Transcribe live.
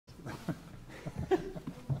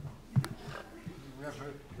We have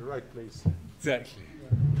the right place. Exactly.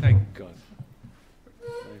 Yeah. Thank God.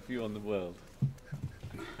 My view on the world.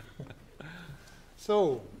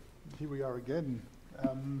 So, here we are again.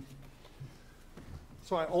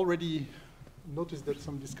 So I already noticed that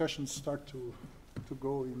some discussions start to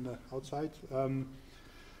go in outside.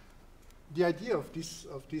 The idea of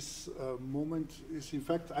this moment is, in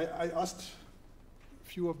fact, I asked a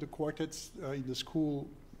few of the quartets in the school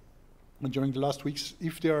during the last weeks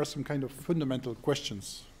if there are some kind of fundamental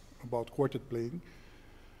questions about quartet playing,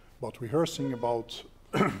 about rehearsing, about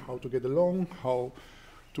how to get along, how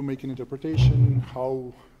to make an interpretation,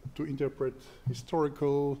 how to interpret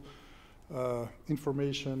historical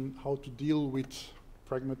information, how to deal with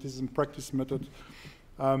pragmatism, practice method.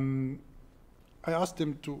 I asked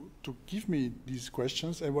them to give me these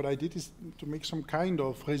questions, and what I did is to make some kind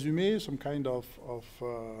of resume, some kind of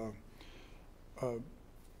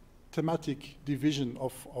thematic division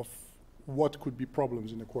of what could be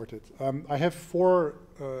problems in a quartet. I have four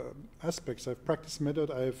aspects. I have practice method,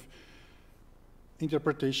 I have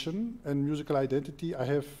interpretation and musical identity. I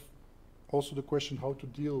have also the question how to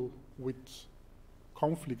deal with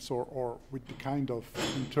conflicts or with the kind of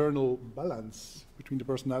internal balance between the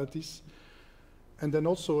personalities. And then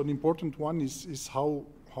also an important one is how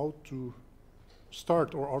to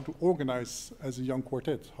start or how to organize as a young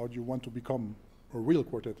quartet. How do you want to become a real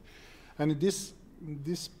quartet? And at this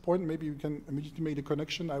point, maybe you can immediately make the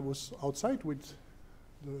connection. I was outside with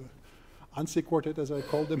the ANSE quartet, as I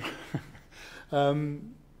call them.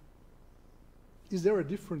 Is there a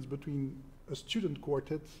difference between a student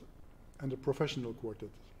quartet and a professional quartet?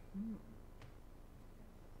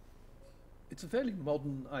 It's a fairly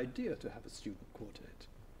modern idea to have a student quartet.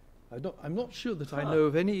 I'm not sure that I know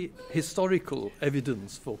of any historical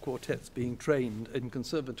evidence for quartets being trained in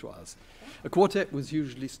conservatoires. A quartet was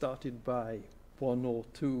usually started by one or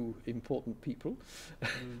two important people,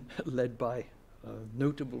 led by a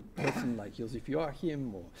notable person like Joseph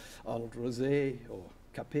Joachim or Arnold Rosé or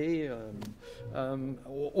Capet,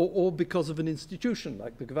 or because of an institution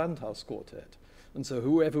like the Gewandhaus Quartet. And so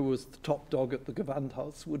whoever was the top dog at the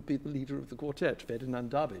Gewandhaus would be the leader of the quartet, Ferdinand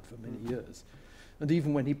David, for many years. And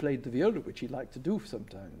even when he played the viola, which he liked to do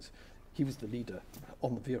sometimes, he was the leader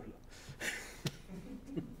on the viola.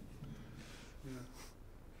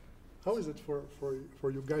 How is it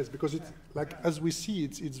for you guys? Because it's like, as we see,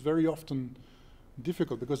 it's very often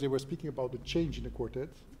difficult, because they were speaking about the change in the quartet,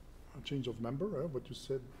 a change of member, what you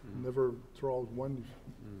said, never throw out one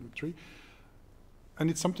three. And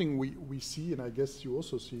it's something we see, and I guess you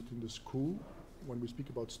also see it in the school, when we speak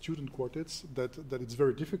about student quartets, that it's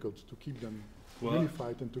very difficult to keep them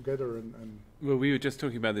unified and together. And well, we were just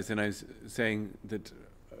talking about this, and I was saying that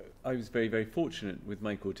I was very, very fortunate with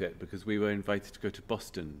my quartet, because we were invited to go to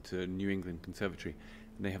Boston, to New England Conservatory,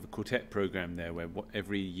 and they have a quartet program there where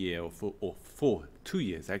every year, or for 2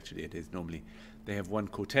 years actually it is normally, they have one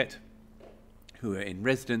quartet who are in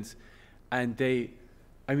residence, and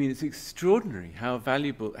I mean, it's extraordinary how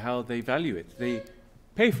they value it. They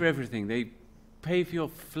pay for everything. They pay for your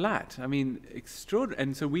flat. I mean, extraordinary.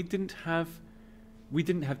 And so we didn't have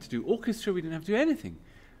to do orchestra. We didn't have to do anything.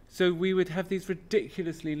 So we would have these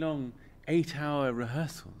ridiculously long 8-hour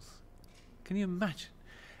rehearsals. Can you imagine?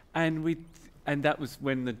 And that was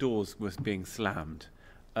when the doors were being slammed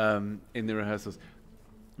in the rehearsals.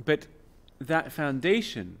 But that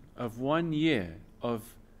foundation of 1 year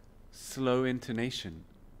of slow intonation,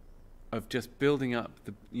 of just building up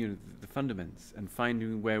the fundaments and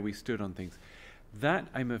finding where we stood on things, that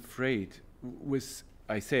I'm afraid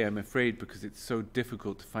I'm afraid because it's so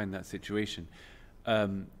difficult to find that situation.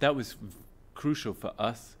 That was crucial for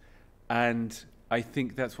us, and I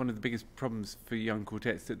think that's one of the biggest problems for young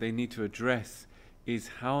quartets that they need to address, is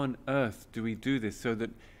how on earth do we do this so that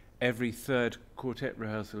every third quartet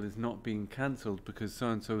rehearsal is not being cancelled because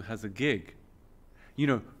so-and-so has a gig. You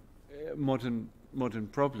know, modern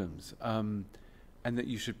problems, and that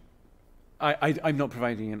you should. I'm not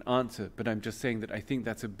providing an answer, but I'm just saying that I think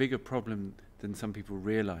that's a bigger problem than some people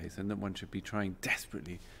realize, and that one should be trying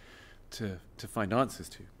desperately to find answers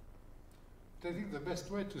to. I think the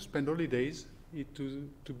best way to spend holidays is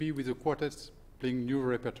to be with the quartets playing new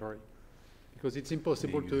repertory, because it's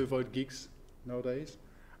impossible to avoid gigs nowadays.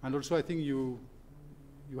 And also I think you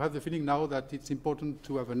have the feeling now that it's important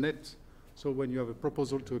to have a net, so when you have a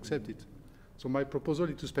proposal, to accept it. So my proposal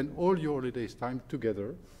is to spend all your holidays time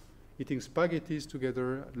together, eating spaghettis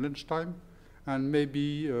together at lunchtime, and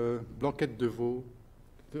maybe blanquette de veau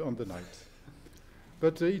on the night.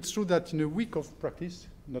 But it's true that in a week of practice,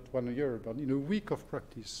 not 1 year, but in a week of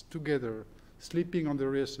practice together, sleeping on the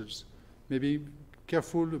rehearsals, maybe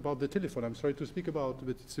careful about the telephone. I'm sorry to speak about, but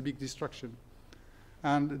it's a big distraction.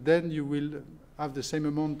 and then you will have the same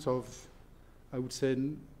amount of, I would say,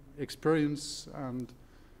 experience and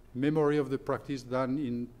memory of the practice than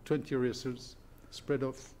in 20 rehearsals spread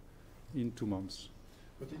off in 2 months.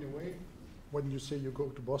 But in a way, when you say you go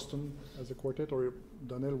to Boston as a quartet, or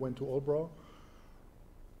Danel went to Albrow,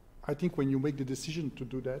 I think when you make the decision to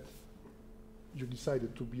do that, you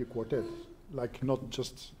decided to be a quartet, like not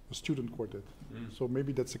just a student quartet. So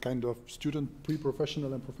maybe that's a kind of student,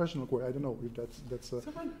 pre-professional and professional quartet. I don't know if that's a...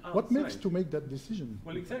 What makes to make that decision?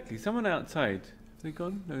 Well, exactly. Someone outside, have they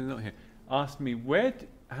gone? No, they're not here. Asked me,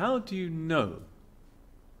 how do you know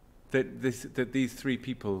that these three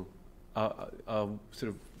people are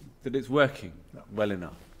sort of, that it's working well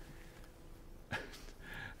enough?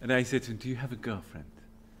 And I said to him, do you have a girlfriend?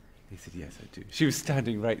 He said, yes, I do. She was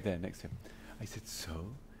standing right there next to him. I said,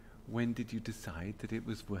 so when did you decide that it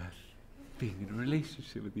was worth being in a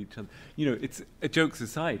relationship with each other? You know, it's jokes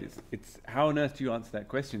aside. It's how on earth do you answer that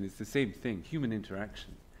question? It's the same thing. Human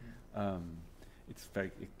interaction.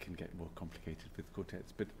 It can get more complicated with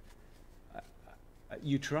quartets, but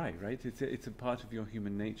you try, right? It's a part of your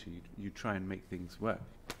human nature. You try and make things work.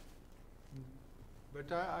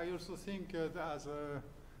 But I also think that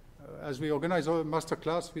as we organize our master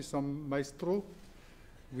class with some maestro,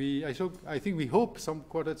 I think we hope some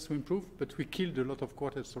quartets to improve, but we killed a lot of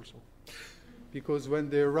quartets also. Because when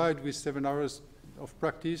they arrived with 7 hours of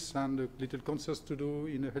practice and little concerts to do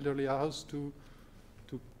in a elderly house to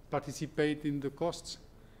participate in the costs,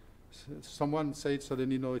 someone said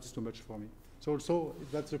suddenly, no, it's too much for me. So also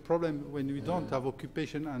that's the problem when we don't have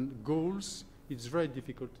occupation and goals. It's very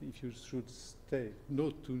difficult if you should stay,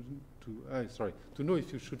 to know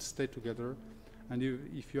if you should stay together and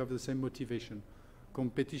if you have the same motivation.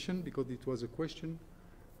 Competition, because it was a question,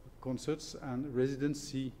 concerts and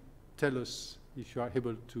residency tell us if you are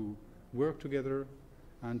able to work together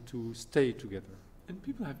and to stay together. And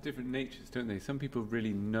people have different natures, don't they? Some people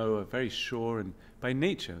really are very sure, and by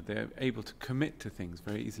nature they're able to commit to things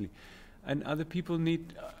very easily. And other people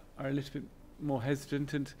are a little bit more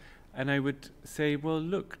hesitant, and I would say, well,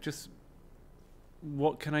 look, just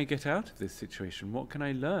what can I get out of this situation? What can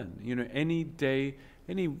I learn? You know, any day,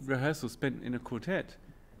 any rehearsal spent in a quartet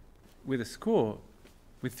with a score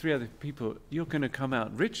with 3 other people, you're going to come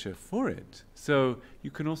out richer for it. So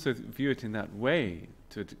you can also view it in that way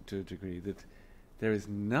to a degree, that there is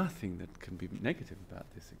nothing that can be negative about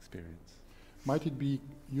this experience. Might it be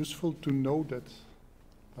useful to know that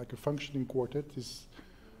like a functioning quartet is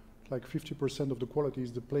like 50% of the quality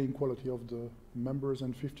is the playing quality of the members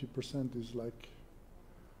and 50% is like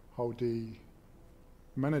how they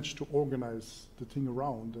manage to organize the thing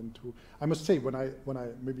around. And I must say, when I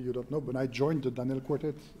maybe you don't know, when I joined the Danel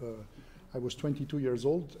quartet, I was 22 years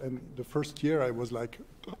old, and the first year I was like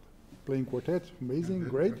playing quartet, amazing,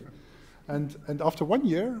 great. And after 1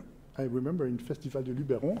 year, I remember in Festival de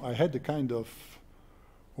Luberon, I had a kind of,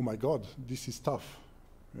 oh my God, this is tough,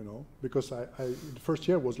 you know, because the first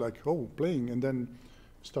year was like, oh, playing, and then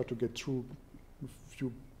start to get through a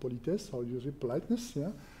few politesse, how do you say, politeness,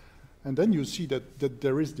 yeah. And then you see that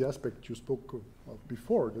there is the aspect you spoke of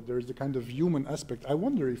before, that there is the kind of human aspect. I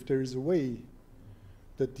wonder if there is a way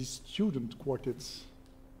that these student quartets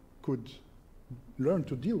could learn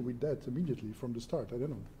to deal with that immediately from the start. I don't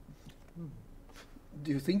know.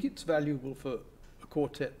 Do you think it's valuable for a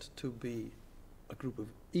quartet to be a group of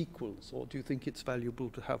equals, or do you think it's valuable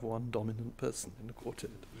to have one dominant person in a quartet?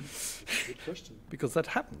 Good question. Because that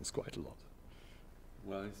happens quite a lot.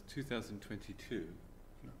 Well, it's 2022.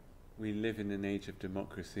 We live in an age of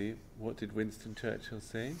democracy. What did Winston Churchill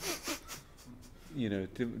say? You know,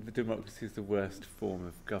 democracy is the worst form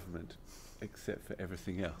of government, except for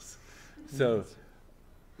everything else. So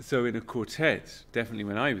in a quartet, definitely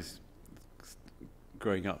when I was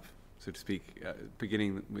growing up, so to speak,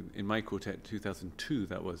 beginning in my quartet, 2002,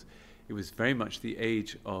 it was very much the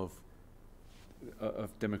age of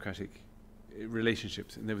democratic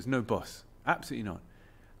relationships, and there was no boss, absolutely not.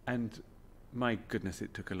 And my goodness,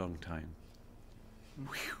 it took a long time.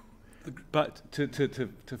 But to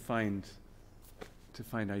find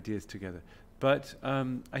ideas together. But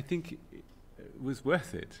I think it was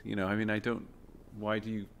worth it. You know, I mean, why do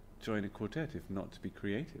you join a quartet if not to be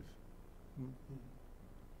creative? Mm-hmm.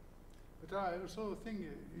 But I also think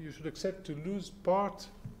you should accept to lose part,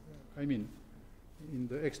 I mean, in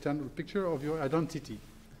the external picture of your identity.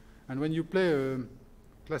 And when you play a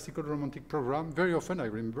classical romantic program, very often, I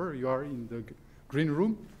remember, you are in the green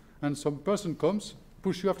room and some person comes,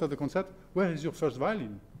 push you after the concert, where is your first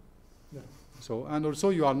violin? Yeah. So, and also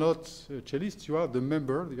you are not a cellist, you are the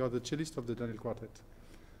member, you are the cellist of the Danel Quartet.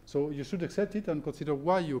 So you should accept it and consider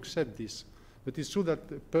why you accept this. But it's true that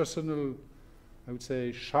the personal I would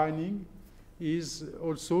say, shining, is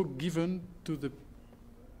also given to the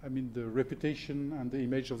reputation and the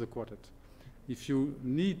image of the quartet. If you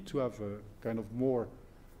need to have a kind of more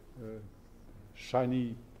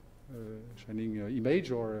shining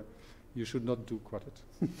image, or you should not do quartet.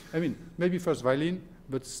 I mean, maybe first violin,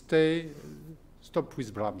 but stop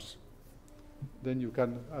with Brahms. Then you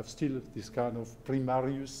can have still this kind of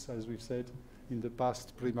primarius, as we've said in the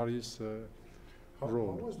past, primarius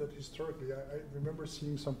role. How was that historically? I remember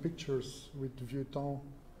seeing some pictures with Vieuxtemps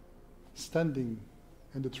standing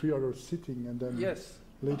and the three others sitting, and then Yes.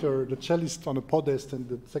 later the cellist on a podest and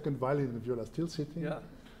the second violin and the viola still sitting. Yeah.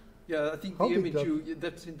 Yeah, I think How the did image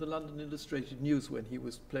that's in the London Illustrated News when he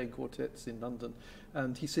was playing quartets in London,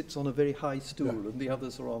 and he sits on a very high stool, and the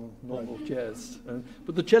others are on normal chairs.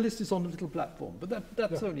 But the cellist is on a little platform. But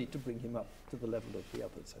that's only to bring him up to the level of the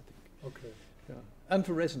others, I think. Okay. Yeah, and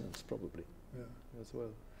for resonance probably as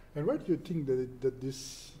well. And why do you think that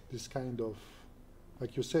this kind of,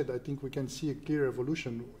 like you said, I think we can see a clear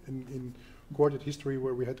evolution in quartet history,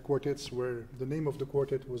 where we had quartets where the name of the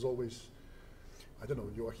quartet was always, I don't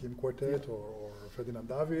know, Joachim Quartet or Ferdinand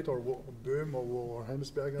David or Böhm or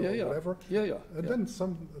Hemsberger or whatever. And then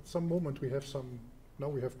at some moment we have now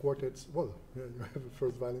we have quartets, well, you have a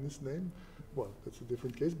first violinist name. Well, that's a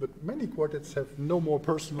different case, but many quartets have no more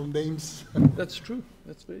personal names. That's true.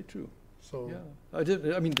 That's very true. So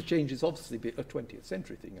I mean, the change is obviously a 20th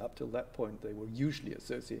century thing. Up till that point, they were usually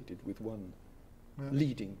associated with one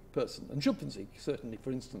leading person. And Schuppensieg, certainly,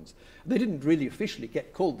 for instance, they didn't really officially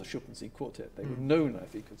get called the Schuppensieg Quartet. They were known, I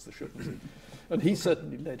think, as the Schuppensieg. And he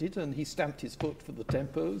certainly led it, and he stamped his foot for the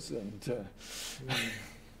tempos. And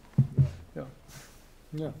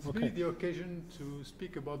It's really the occasion to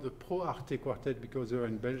speak about the Pro Arte Quartet, because they were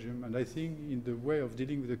in Belgium, and I think in the way of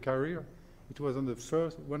dealing with the career, it was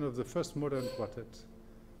one of the first modern quartets.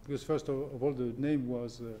 Because first of all, the name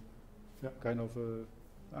was kind of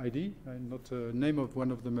ID, and not a name of one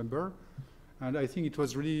of the members. And I think it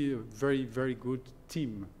was really a very, very good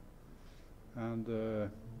team, and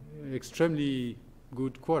extremely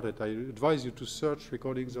good quartet. I advise you to search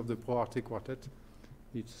recordings of the Pro Arte Quartet.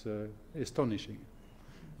 It's astonishing.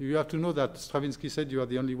 You have to know that Stravinsky said, "You are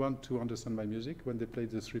the only one to understand my music," when they played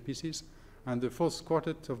the three pieces. And the fourth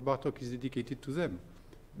quartet of Bartók is dedicated to them.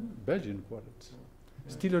 Belgian quartet.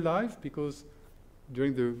 Still alive, because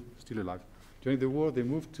during the war they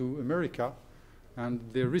moved to America, and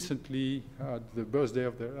they recently had the birthday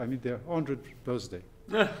of their 100th birthday.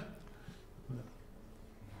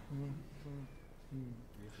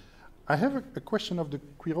 I have a question of the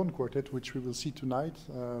Quiron Quartet, which we will see tonight.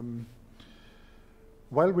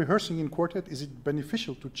 While rehearsing in quartet, is it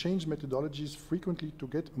beneficial to change methodologies frequently to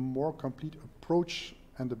get a more complete approach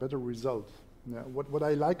and a better result? What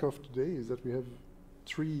I like of today is that we have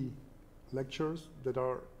 3 lectures that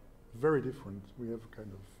are very different. We have a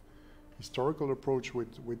kind of historical approach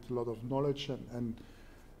with a lot of knowledge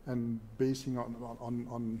and basing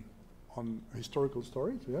on historical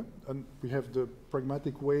stories, and we have the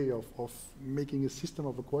pragmatic way of making a system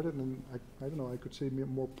of a quartet, and I don't know, I could say a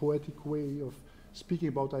more poetic way of speaking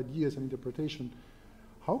about ideas and interpretation.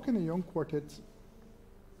 How can a young quartet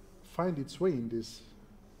find its way in these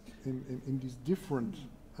different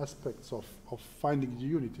aspects of finding the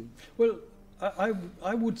unity? Well,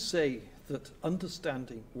 I would say that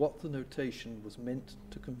understanding what the notation was meant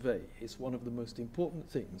to convey is one of the most important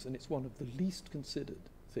things, and it's one of the least considered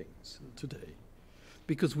things today,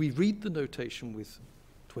 because we read the notation with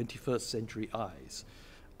 21st century eyes,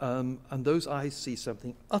 and those eyes see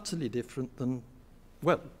something utterly different than,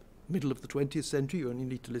 well, middle of the 20th century. You only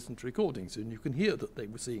need to listen to recordings and you can hear that they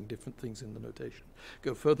were seeing different things in the notation.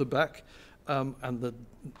 Go further back, and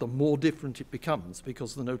the more different it becomes,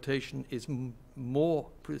 because the notation is more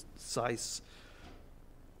precise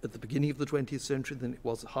at the beginning of the 20th century than it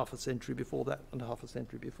was half a century before that and half a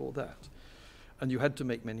century before that. And you had to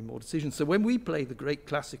make many more decisions. So when we play the great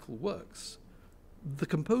classical works, the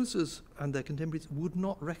composers and their contemporaries would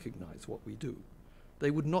not recognize what we do. They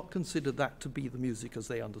would not consider that to be the music as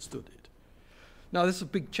they understood it. Now, this is a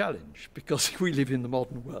big challenge, because we live in the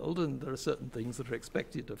modern world and there are certain things that are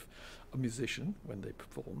expected of a musician when they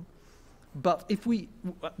perform. But if we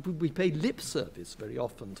pay lip service very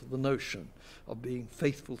often to the notion of being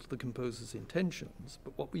faithful to the composer's intentions,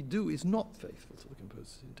 but what we do is not faithful to the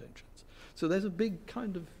composer's intentions. So there's a big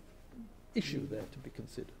kind of issue there to be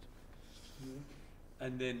considered.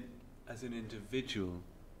 And then, as an individual,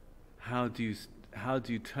 how do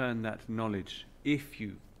you turn that knowledge, if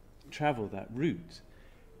you travel that route,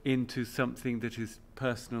 into something that is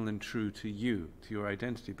personal and true to you, to your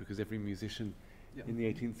identity? Because every musician in the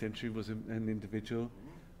 18th century was an individual,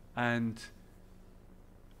 and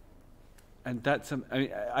that's I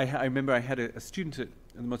mean, I remember I had a student at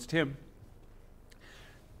the Mozarteum.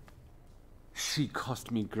 She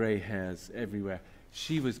cost me grey hairs everywhere.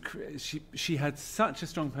 She had such a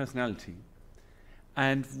strong personality,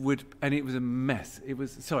 and it was a mess. It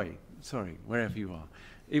was sorry, wherever you are.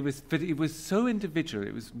 But it was so individual.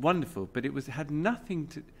 It was wonderful, but it had nothing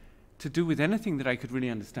to do with anything that I could really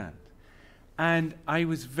understand. And I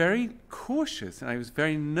was very cautious, and I was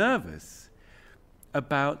very nervous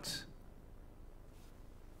about,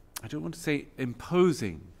 I don't want to say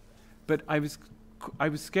imposing, but I was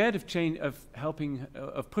scared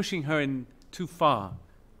of pushing her in too far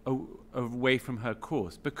away from her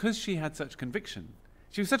course, because she had such conviction.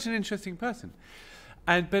 She was such an interesting person.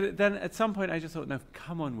 But then at some point I just thought, no,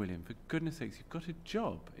 come on, William, for goodness sakes, you've got a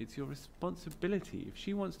job. It's your responsibility. If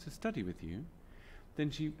she wants to study with you, then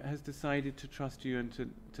she has decided to trust you and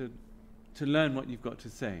to learn what you've got to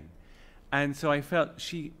say. And so I felt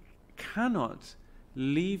she cannot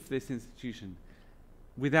leave this institution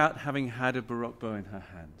without having had a Baroque bow in her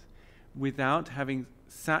hand, without having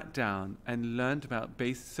sat down and learned about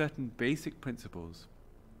certain basic principles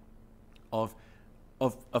of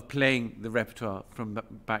playing the repertoire from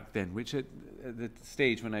back then, which at the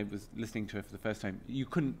stage when I was listening to her for the first time, you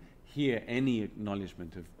couldn't hear any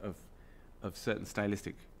acknowledgement of certain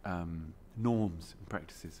stylistic norms and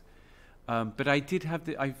practices. But I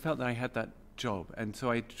felt that I had that job, and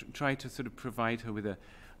so I tried to sort of provide her with a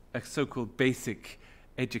so-called basic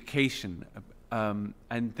education,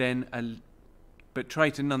 and then but try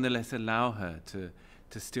to nonetheless allow her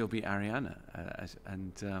to still be Ariana,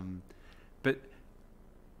 but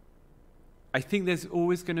I think there's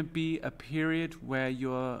always going to be a period where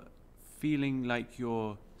you're feeling like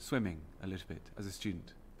you're swimming a little bit as a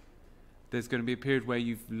student. There's going to be a period where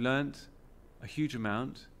you've learnt a huge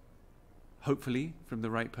amount, hopefully from the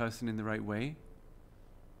right person in the right way.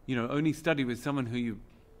 You know, only study with someone who you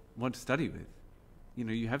want to study with. You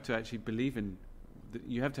know, you have to actually believe in,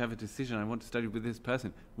 you have to have a decision, I want to study with this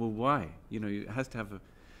person. Well, why? You know, it has to have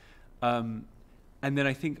and then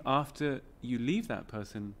I think after you leave that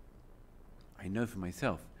person, I know for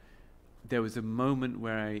myself, there was a moment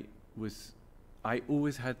where I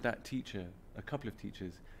always had that teacher, a couple of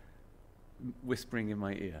teachers, whispering in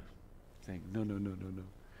my ear, saying, no.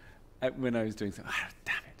 When I was doing something,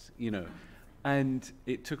 damn it, you know. And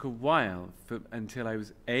it took a while until I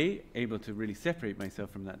was able to really separate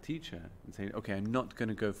myself from that teacher and say, okay, I'm not going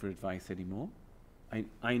to go for advice anymore.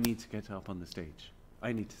 I need to get up on the stage.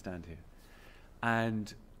 I need to stand here.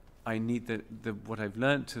 And I need what I've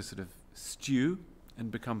learned to sort of stew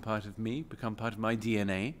and become part of me, become part of my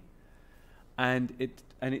DNA. And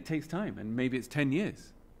it takes time, and maybe it's 10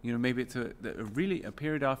 years. You know, maybe it's a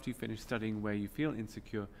period after you finish studying where you feel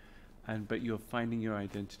insecure, but you're finding your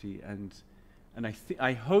identity, and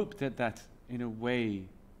I hope that in a way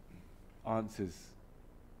answers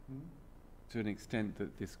to an extent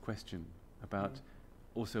that this question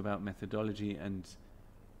also about methodology and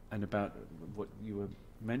about what you were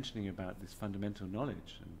mentioning about this fundamental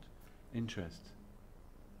knowledge and interest.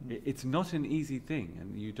 It's not an easy thing,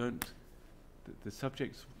 and you don't. The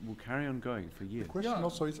subjects will carry on going for years. The question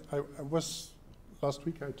also is, I was last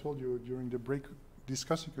week, I told you during the break,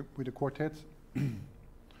 discussing with the quartet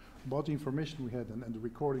about the information we had and the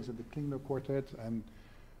recordings of the Klingler quartet, and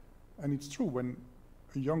it's true, when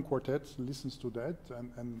a young quartet listens to that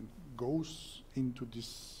and goes into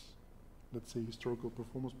this, let's say, historical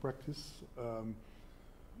performance practice,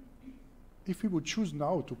 if we would choose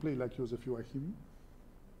now to play like Joseph Joachim,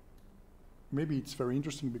 maybe it's very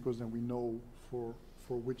interesting because then we know for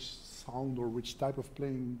which sound or which type of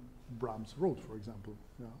playing Brahms wrote, for example.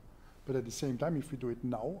 Yeah. But at the same time, if we do it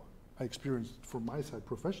now, I experienced it from my side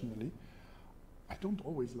professionally, I don't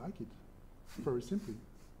always like it, very simply.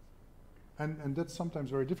 And that's sometimes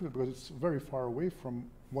very difficult because it's very far away from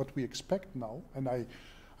what we expect now. And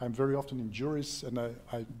I'm very often in juries, and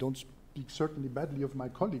I don't speak certainly badly of my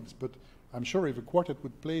colleagues, but I'm sure if a quartet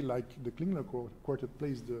would play like the Klingler quartet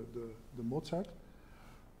plays the Mozart,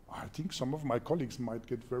 I think some of my colleagues might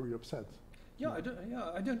get very upset. Yeah, I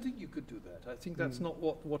don't think you could do that. I think that's not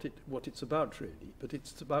what it's about really, but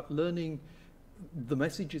it's about learning the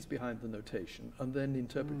messages behind the notation and then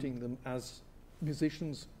interpreting them as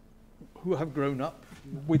musicians who have grown up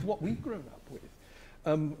with what we've grown up with.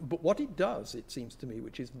 But what it does, it seems to me,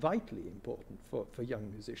 which is vitally important for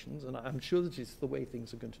young musicians, and I'm sure that it's the way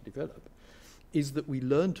things are going to develop, is that we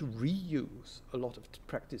learn to reuse a lot of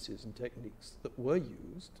practices and techniques that were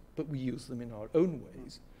used, but we use them in our own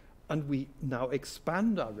ways, and we now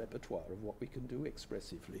expand our repertoire of what we can do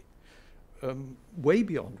expressively, way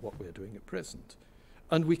beyond what we're doing at present.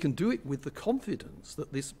 And we can do it with the confidence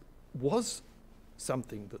that this was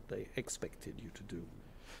something that they expected you to do.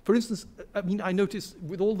 For instance, I mean, I noticed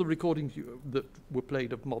with all the recordings that were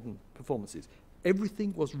played of modern performances,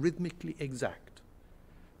 everything was rhythmically exact.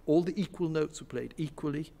 All the equal notes were played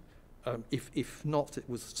equally. If not, it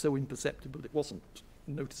was so imperceptible it wasn't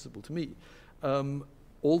noticeable to me.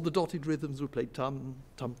 All the dotted rhythms were played tum,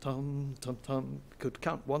 tum, tum, tum, tum. Could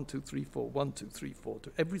count 1, 2, 3, 4, 1, 2, 3, 4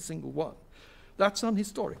 to every single one. That's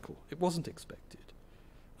unhistorical. It wasn't expected.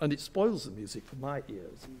 And it spoils the music for my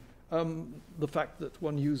ears. The fact that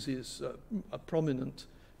one uses a prominent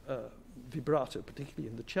vibrato, particularly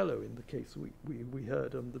in the cello, in the case we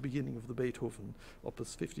heard the beginning of the Beethoven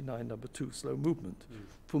Opus 59, number 2, slow movement,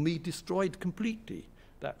 for me destroyed completely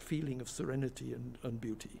that feeling of serenity and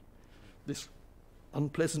beauty. This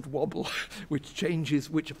unpleasant wobble which changes,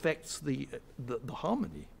 which affects the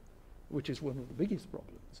harmony, which is one of the biggest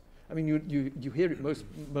problems. I mean, you hear it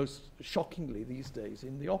most shockingly these days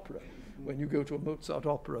in the opera. When you go to a Mozart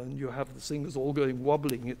opera and you have the singers all going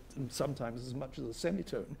wobbling it, and sometimes as much as a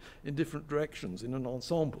semitone in different directions in an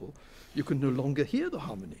ensemble, you can no longer hear the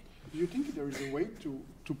harmony. Do you think there is a way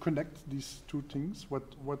to connect these two things? What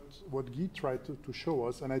Guy tried to show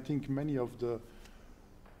us, and I think many of the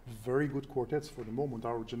very good quartets for the moment,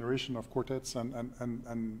 our generation of quartets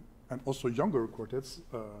and also younger quartets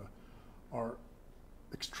are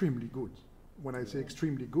extremely good. When I say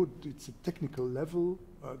extremely good, it's a technical level.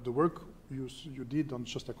 The work you did on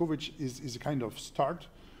Shostakovich is a kind of start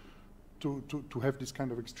to have this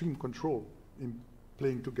kind of extreme control in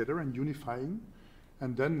playing together and unifying.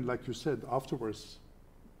 And then, like you said, afterwards,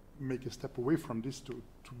 make a step away from this to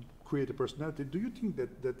create a personality. Do you think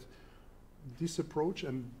that this approach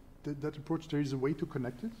and that approach, there is a way to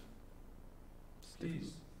connect it?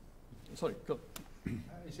 Please. Sorry, go.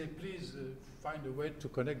 I say, please find a way to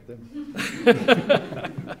connect them.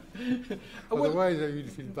 Otherwise, I will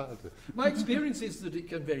feel bad. My experience is that it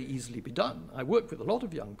can very easily be done. I work with a lot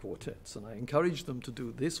of young quartets, and I encourage them to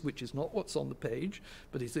do this, which is not what's on the page,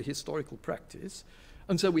 but is a historical practice.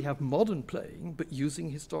 And so we have modern playing, but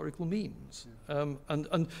using historical means. And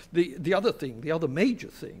the other thing, the other major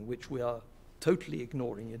thing, which we are totally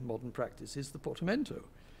ignoring in modern practice, is the portamento.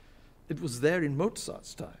 It was there in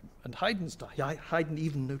Mozart's time and Haydn's time. Haydn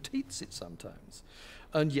even notates it sometimes.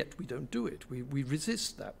 And yet we don't do it. We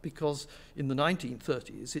resist that because in the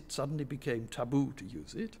 1930s it suddenly became taboo to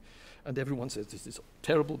use it. And everyone says this is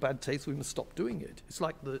terrible bad taste, we must stop doing it. It's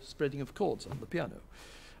like the spreading of chords on the piano.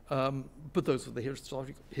 But those were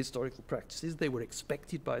the historical practices. They were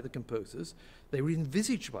expected by the composers. They were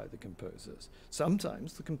envisaged by the composers.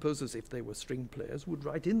 Sometimes the composers, if they were string players, would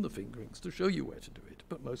write in the fingerings to show you where to do it.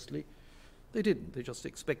 But mostly they didn't. They just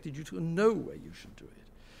expected you to know where you should do it.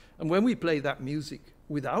 And when we play that music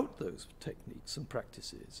without those techniques and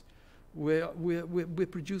practices, we're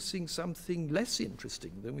producing something less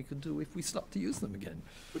interesting than we could do if we start to use them again.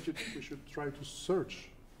 But you think we should try to search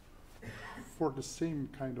for the same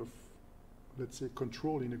kind of, let's say,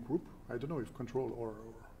 control in a group? I don't know if control or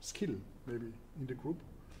skill maybe in the group.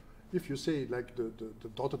 If you say like the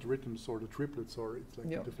dotted rhythms or the triplets or it's like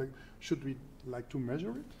the should we like to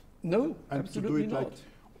measure it? No, and absolutely to do it not. like,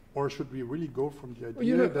 or should we really go from the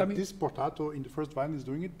idea that this portato in the first violin is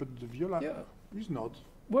doing it, but the viola is not?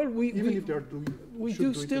 Well, if they're doing, we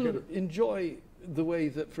do still enjoy the way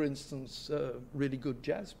that, for instance, really good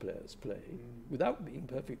jazz players play without being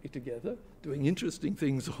perfectly together, doing interesting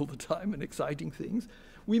things all the time and exciting things.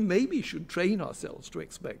 We maybe should train ourselves to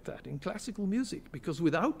expect that in classical music, because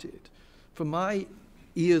without it, for my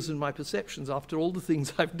ears and my perceptions, after all the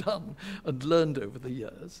things I've done and learned over the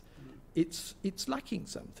years, it's lacking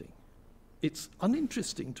something. It's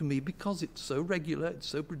uninteresting to me because it's so regular, it's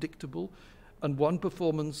so predictable, and one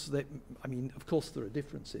performance that, I mean, of course there are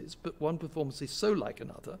differences, but one performance is so like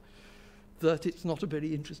another that it's not a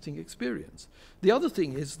very interesting experience. The other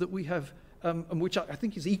thing is that we have, and which I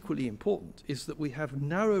think is equally important, is that we have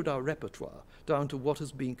narrowed our repertoire down to what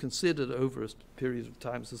has been considered over a period of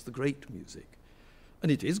times as the great music.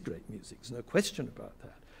 And it is great music, there's no question about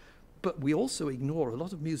that. But we also ignore a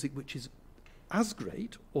lot of music which is as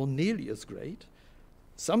great or nearly as great.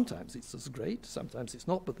 Sometimes it's as great, sometimes it's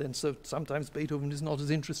not, but then sometimes Beethoven is not as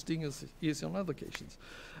interesting as he is on other occasions.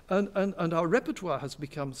 And our repertoire has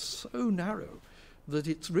become so narrow that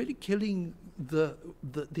it's really killing the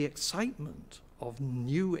excitement of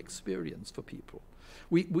new experience for people.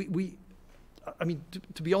 I mean,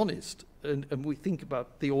 to be honest, and we think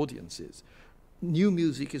about the audiences, new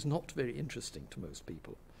music is not very interesting to most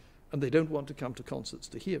people, and they don't want to come to concerts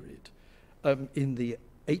to hear it. In the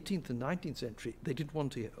 18th and 19th century, they didn't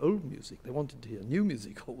want to hear old music, they wanted to hear new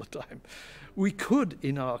music all the time. We could,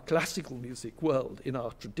 in our classical music world, in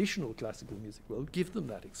our traditional classical music world, give them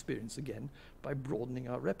that experience again by broadening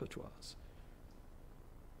our repertoires.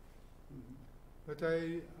 But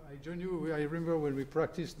I join you. I remember when we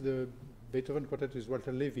practiced the Beethoven quartet with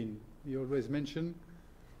Walter Levin, he always mentioned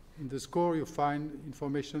in the score you find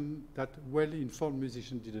information that well-informed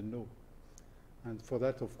musicians didn't know. And for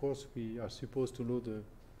that, of course, we are supposed to know the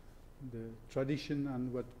tradition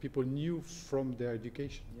and what people knew from their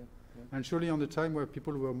education. Yeah, yeah. And surely on the time where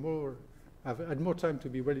people were had more time to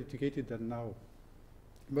be well educated than now.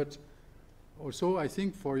 But also, I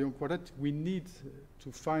think for young quartet, we need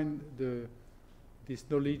to find this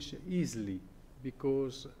knowledge easily,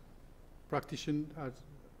 because practitioners have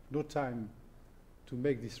no time to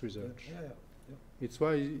make this research. Yeah, yeah, yeah. It's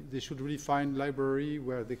why they should really find library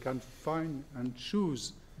where they can find and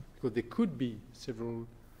choose, because there could be several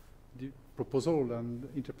proposal and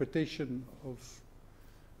interpretation of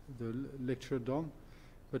the lecture done.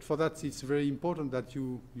 But for that, it's very important that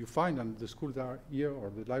you find, and the schools are here, or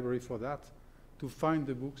the library for that, to find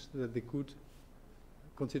the books that they could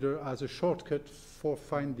consider as a shortcut for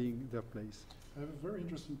finding their place. I have a very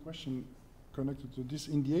interesting question connected to this.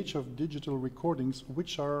 In the age of digital recordings,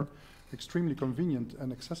 which are extremely convenient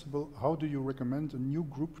and accessible, how do you recommend a new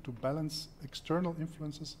group to balance external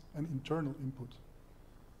influences and internal input?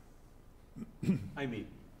 I mean,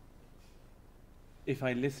 if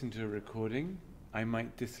I listen to a recording, I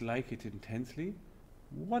might dislike it intensely.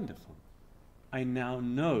 Wonderful. I now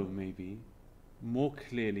know maybe more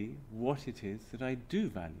clearly what it is that I do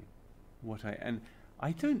value.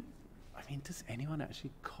 Does anyone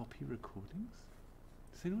actually copy recordings?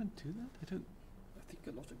 Does anyone do that? I think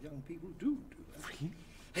a lot of young people do that. Really?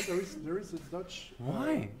 But there is a Dutch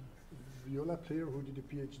viola player who did a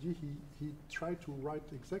PhD. He tried to write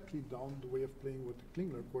exactly down the way of playing what the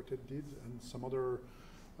Klingler Quartet did and some other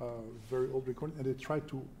very old recording, and they tried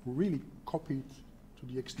to really copy it to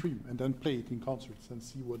the extreme and then play it in concerts and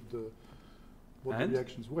see what the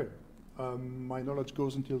reactions were. My knowledge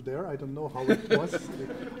goes until there. I don't know how it was.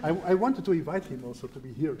 I wanted to invite him also to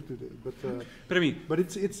be here today, but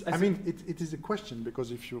it is a question,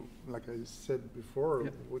 because if you, like I said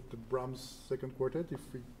before, with the Brahms Second Quartet, if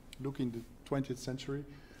we look in the 20th century,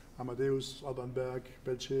 Amadeus, Alban Berg,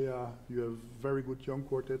 Belcea, you have very good young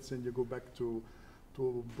quartets, and you go back to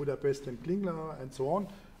Budapest and Klingler and so on.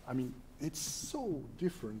 I mean, it's so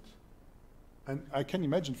different, and I can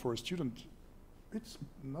imagine for a student, it's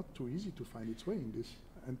not too easy to find its way in this,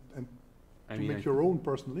 and make your own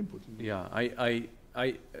personal input. In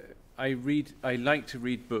I like to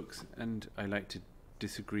read books, and I like to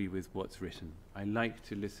disagree with what's written. I like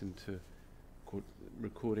to listen to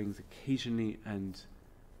recordings occasionally and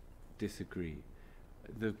disagree.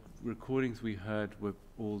 The recordings we heard were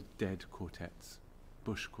all dead quartets,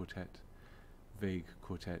 Bush Quartet, Vague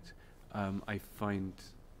Quartet. I find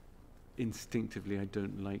instinctively I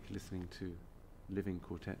don't like listening to living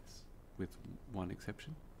quartets, with one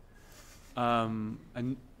exception. But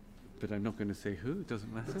I'm not going to say who, it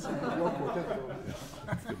doesn't matter. That's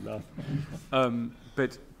a good laugh.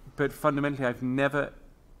 But fundamentally, I've never,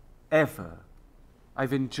 ever,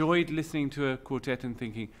 I've enjoyed listening to a quartet and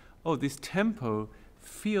thinking, oh, this tempo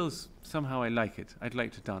feels, somehow I like it. I'd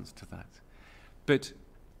like to dance to that. But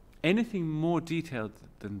anything more detailed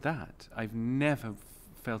than that, I've never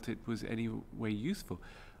felt it was any way useful.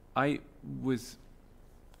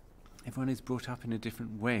 Everyone is brought up in a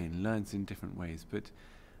different way and learns in different ways, but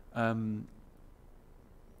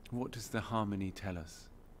what does the harmony tell us?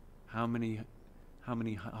 How many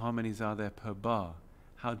harmonies are there per bar?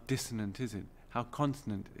 How dissonant is it? How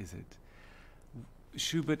consonant is it?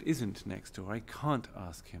 Schubert isn't next door. I can't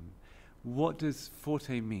ask him. What does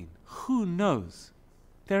forte mean? Who knows?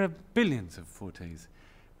 There are billions of fortes.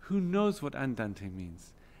 Who knows what andante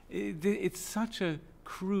means? It's such a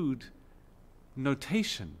crude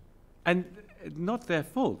notation, and not their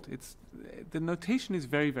fault. The notation is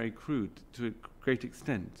very, very crude to a great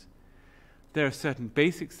extent. There are certain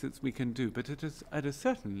basics that we can do, but at a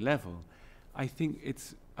certain level, I think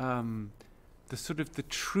it's the sort of the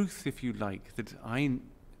truth, if you like, that I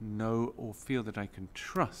know or feel that I can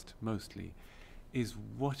trust mostly, is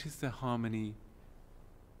what is the harmony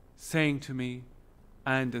saying to me.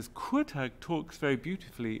 And as Kurtag talks very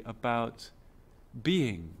beautifully about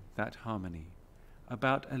being that harmony,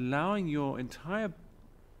 about allowing your entire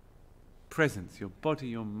presence, your body,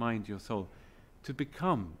 your mind, your soul, to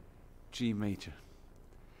become G major.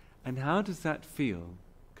 And how does that feel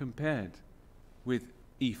compared with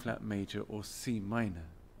E flat major or C minor?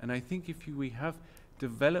 And I think if we have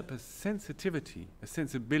develop a sensitivity, a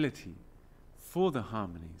sensibility for the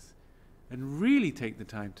harmonies, and really take the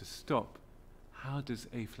time to stop. How does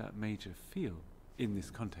A flat major feel in this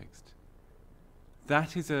context?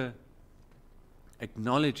 That is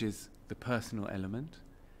acknowledges the personal element,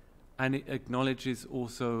 and it acknowledges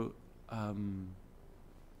also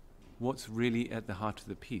what's really at the heart of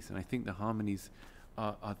the piece. And I think the harmonies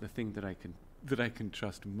are the thing that I can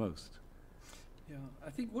trust most. Yeah, I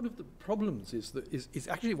think one of the problems is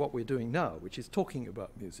actually what we're doing now, which is talking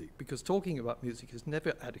about music, because talking about music is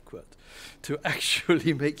never adequate to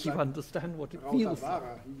actually make you understand what it feels like.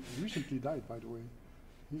 He recently died, by the way.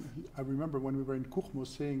 I remember when we were in Kuchmo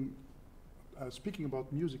saying, speaking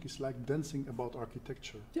about music is like dancing about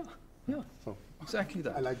architecture. Yeah, yeah, so exactly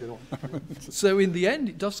that. I like that one. So in the end,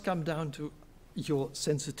 it does come down to your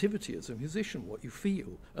sensitivity as a musician, what you feel,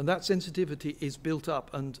 and that sensitivity is built up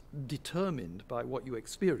and determined by what you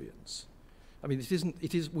experience. I mean,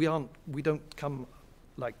 we don't come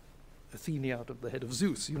like Athene out of the head of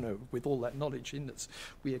Zeus, you know, with all that knowledge in us.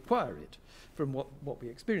 We acquire it from what we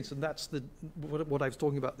experience, and that's what I was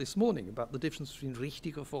talking about this morning, about the difference between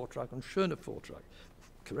richtiger Vortrag and schöner Vortrag,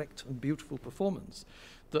 correct and beautiful performance,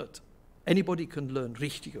 that anybody can learn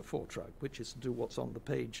richtiger Vortrag, which is to do what's on the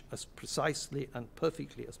page as precisely and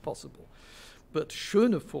perfectly as possible. But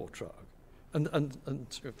schöner Vortrag, and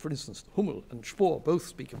for instance, Hummel and Spohr both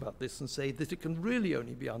speak about this and say that it can really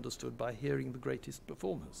only be understood by hearing the greatest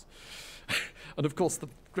performers. And of course, the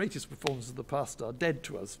greatest performers of the past are dead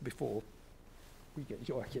to us before we get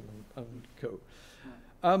Joachim and co.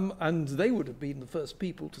 And they would have been the first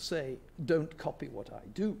people to say, don't copy what I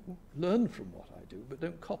do, learn from what I do, but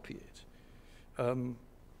don't copy it.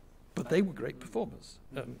 But they were great performers.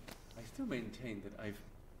 I still maintain that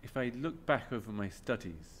if I look back over my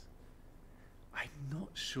studies, I'm not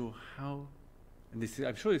sure how, and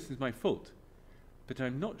I'm sure this is my fault, but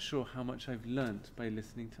I'm not sure how much I've learnt by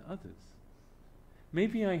listening to others.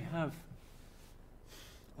 Maybe I have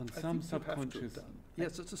on some subconscious...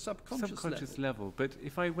 Yes, it's a subconscious level. But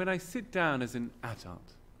when I sit down as an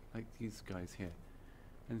adult, like these guys here,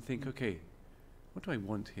 and think, okay, what do I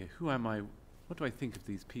want here? Who am I? What do I think of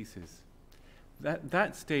these pieces?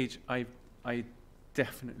 That stage, I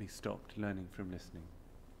definitely stopped learning from listening.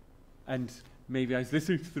 And maybe I was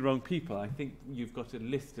listening to the wrong people. I think you've got a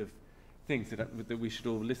list of things that we should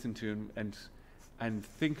all listen to and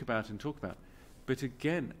think about and talk about. But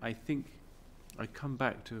again, I think I come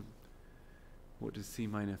back to what does C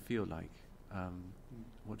minor feel like?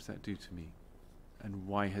 What does that do to me? And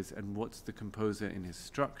what's the composer in his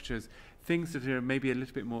structures? Things that are maybe a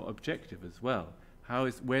little bit more objective as well.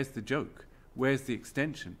 Where's the joke? Where's the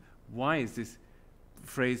extension? Why is this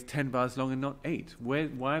phrase 10 bars long and not 8?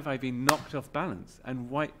 Why have I been knocked off balance? And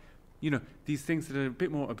why, these things that are a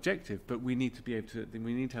bit more objective, but we need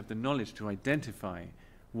to have the knowledge to identify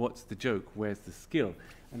what's the joke, where's the skill.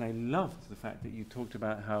 And I loved the fact that you talked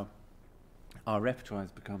about how our repertoire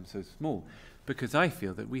has become so small, because I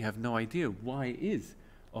feel that we have no idea why is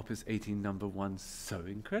Opus 18 number 1 so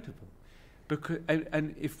incredible.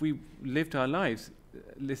 And if we lived our lives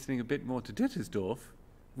listening a bit more to Dittersdorf,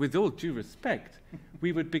 with all due respect,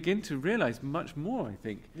 we would begin to realize much more, I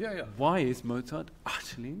think. Yeah. Why is Mozart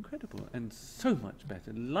utterly incredible and so much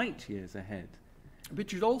better, light years ahead?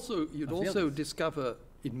 But you'd also discover,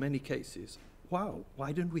 in many cases, wow,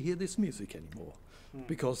 why don't we hear this music anymore?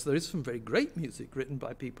 Because there is some very great music written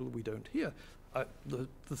by people we don't hear. The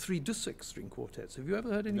 3 Dussek string quartets, have you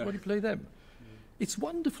ever heard anybody play them? It's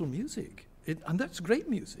wonderful music, and that's great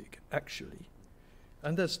music, actually.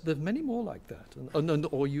 And there's many more like that.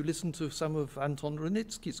 Or you listen to some of Anton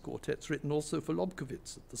Renitsky's quartets written also for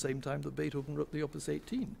Lobkowitz at the same time that Beethoven wrote the Opus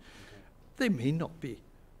 18. Okay. They may not be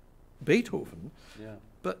Beethoven,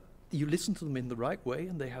 but you listen to them in the right way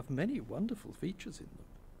and they have many wonderful features in them.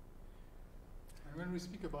 And when we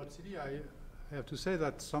speak about CD, I have to say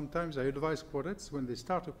that sometimes I advise quartets, when they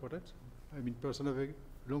start a quartet, I mean person of a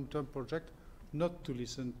long-term project, not to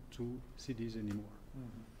listen to CDs anymore.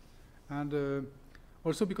 And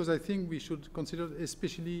also because I think we should consider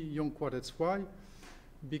especially young quartets. Why?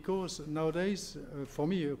 Because nowadays, for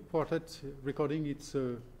me, a quartet recording, it's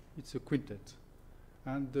a quintet.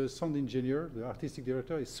 And the sound engineer, the artistic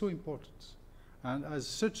director, is so important and has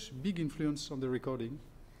such big influence on the recording.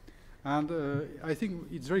 And I think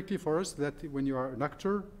it's very clear for us that when you are an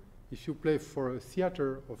actor, if you play for a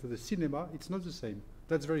theater or for the cinema, it's not the same.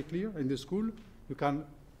 That's very clear. In the school, you can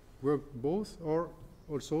work both or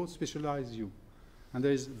also specialize you. And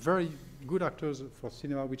there is very good actors for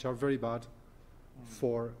cinema which are very bad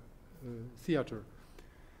for theater.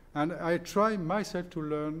 And I try myself to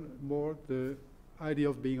learn more the idea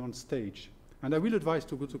of being on stage. And I will advise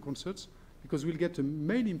to go to concerts because we'll get a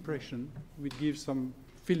main impression, we'll give some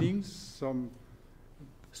feelings, some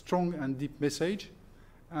strong and deep message,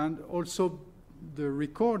 and also the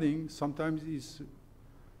recording sometimes is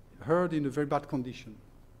heard in a very bad condition,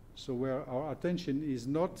 so where our attention is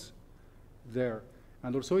not there.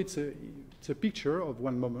 And also it's a picture of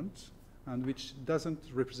one moment, and which doesn't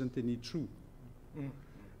represent any truth. Mm.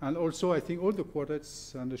 And also I think all the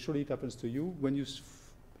quartets, and surely it happens to you, when you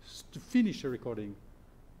finish a recording,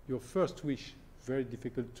 your first wish, very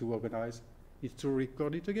difficult to organize, is to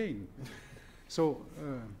record it again. So,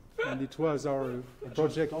 and it was our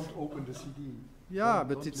project. Don't open the CD. Yeah,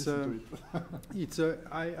 but it's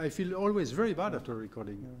I feel always very bad after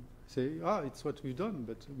recording. Yeah. Say, it's what we've done,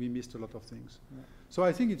 but we missed a lot of things. Yeah. So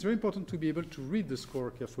I think it's very important to be able to read the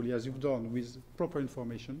score carefully, as you've done, with proper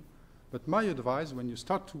information. But my advice, when you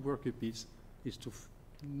start to work a piece, is to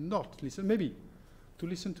not listen, maybe to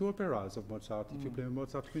listen to operas of Mozart, if you play a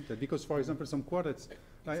Mozart quintet. Because, for example, some quartets,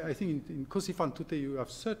 I think in Così fan tutte you have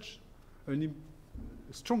such a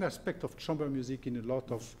strong aspect of chamber music in a lot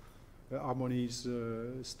of harmonies,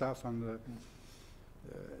 stuff, and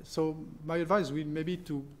so my advice will maybe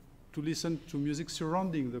to listen to music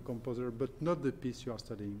surrounding the composer, but not the piece you are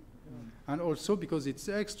studying. And also because it's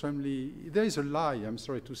extremely, there is a lie, I'm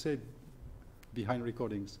sorry to say, behind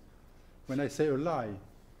recordings. When I say a lie,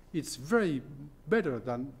 it's very better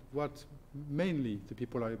than what mainly the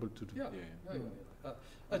people are able to do.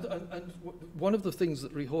 And one of the things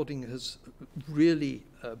that recording has really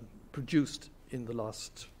produced in the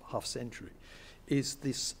last half century is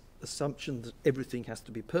this assumption that everything has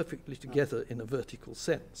to be perfectly together in a vertical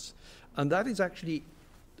sense. And that is actually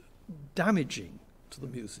damaging to the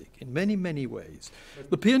music in many, many ways.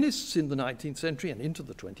 The pianists in the 19th century and into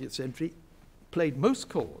the 20th century played most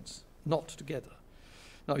chords not together.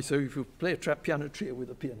 Now, so if you play a piano trio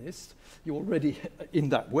with a pianist, you're already, in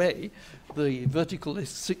that way, the vertical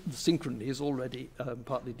synchrony is already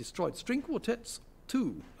partly destroyed. String quartets,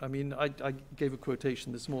 too. I mean, I gave a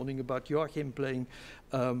quotation this morning about Joachim playing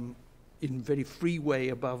in very free way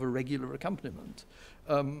above a regular accompaniment.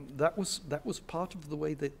 That was part of the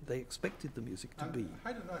way that they expected the music to be.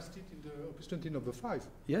 Haydn asked it in the Opus 20 number 5.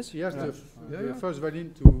 Yes. He asked the first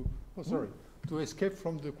violin to escape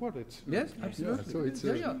from the quartet. Yes, absolutely. So it's,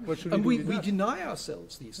 what should and we we deny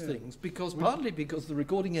ourselves these things because partly because the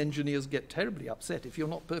recording engineers get terribly upset if you're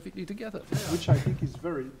not perfectly together. Which I think is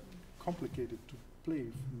very complicated to play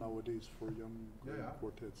nowadays for young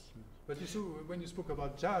quartets. But you see, when you spoke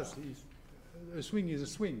about jazz, a swing is a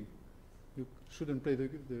swing. You shouldn't play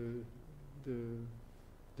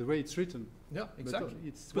the way it's written. Yeah, exactly.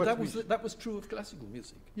 But that was true of classical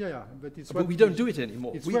music. Yeah, but it's. But we don't do it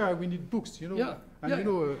anymore. It's where we need books, you know. Yeah,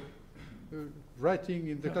 and writing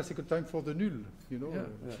in the classical time for the null, you know.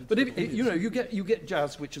 Yeah. But if, you get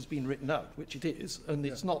jazz which has been written out, which it is, and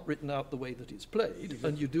it's not written out the way that it's played, exactly.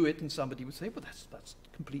 And you do it, and somebody would say, "Well, that's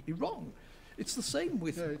completely wrong." It's the same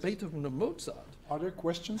with Beethoven and Mozart. Are there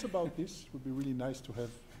questions about this? Would be really nice to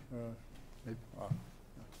have. Maybe.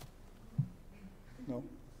 No.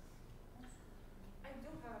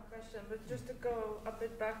 But just to go a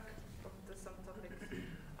bit back to some topics,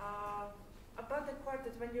 about the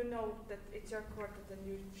quartet, when you know that it's your quartet, then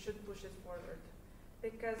you should push it forward.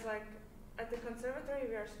 Because like at the conservatory,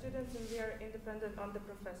 we are students and we are independent on the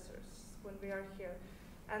professors when we are here.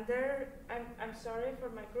 And there, I'm sorry for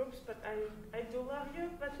my groups, but I do love you,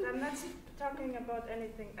 but I'm not talking about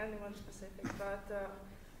anyone specific, but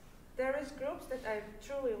there is groups that I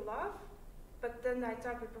truly love, but then I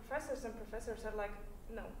talk with professors and professors are like,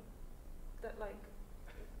 no. That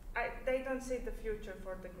they don't see the future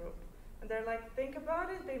for the group, and they're like, think about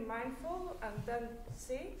it, be mindful, and then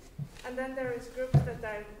see. And then there is groups that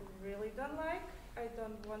I really don't like. I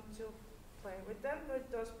don't want to play with them, with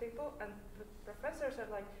those people. And the professors are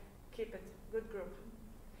like, keep it, good group.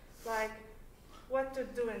 Like, what to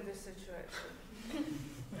do in this situation?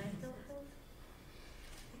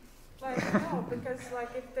 Like no, because like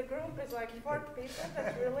if the group is like 4 people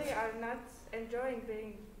that really are not enjoying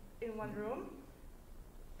being in one room,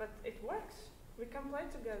 but it works. We can play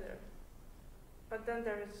together. But then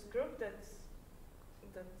there is a group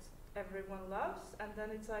that everyone loves, and then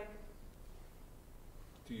it's like.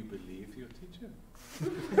 Do you believe your teacher?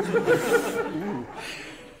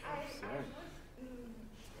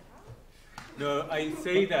 No, I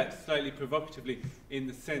say that slightly provocatively in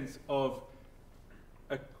the sense of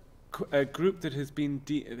a group that has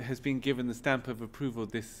been given the stamp of approval.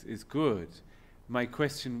 This is good. My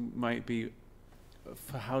question might be,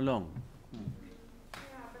 for how long? Yeah,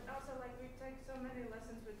 but also like we take so many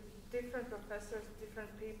lessons with different professors, different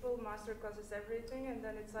people, master classes, everything, and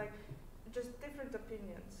then it's like just different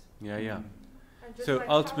opinions. Yeah, yeah. And just So like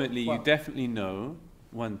ultimately, Well- you definitely know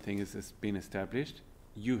one thing has been established.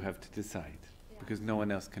 You have to decide Yeah. because no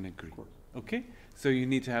one else can agree. Of course. Okay? So you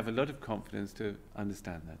need to have a lot of confidence to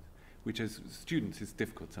understand that, which as students is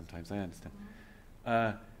difficult sometimes, I understand.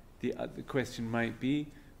 The other question might be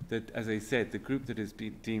that, as I said, the group that is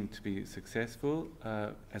deemed to be successful,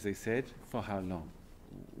 as I said, for how long?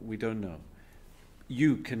 We don't know.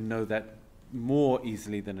 You can know that more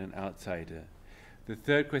easily than an outsider. The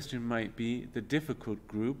third question might be the difficult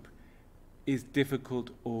group. Is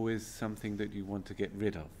difficult always something that you want to get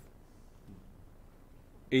rid of?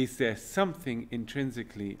 Is there something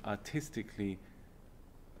intrinsically, artistically,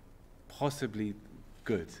 possibly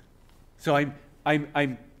good? So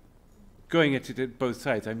I'm going at it at both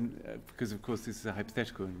sides. Because of course this is a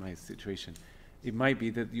hypothetical in my situation. It might be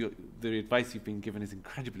that the advice you've been given is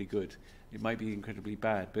incredibly good. It might be incredibly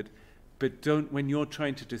bad, but don't, when you're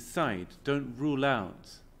trying to decide, don't rule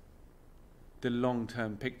out the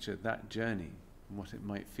long-term picture, that journey, and what it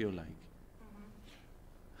might feel like.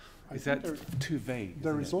 I Is think that too vague?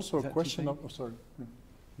 there isn't is it? also Is a that too question vague? of, oh, sorry. Yeah.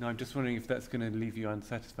 No, I'm just wondering if that's going to leave you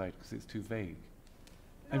unsatisfied because it's too vague.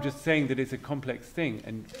 I'm No, just saying that it's a complex thing,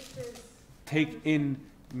 and it is. take in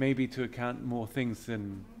maybe to account more things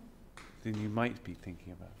than you might be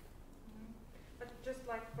thinking about. But just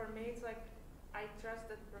like for me, it's like I trust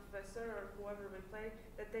that professor or whoever we play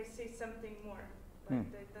that they see something more.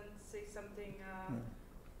 Like they don't see something, I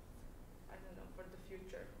don't know, for the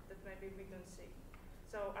future that maybe we don't see.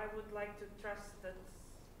 So I would like to trust that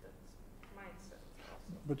mindset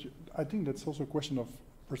also. But I think that's also a question of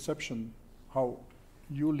perception, how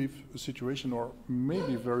you live a situation, or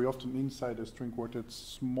maybe very often inside a string quartet,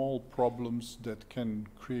 small problems that can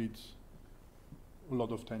create a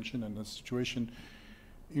lot of tension and a situation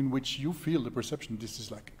in which you feel the perception this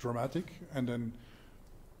is like dramatic, and then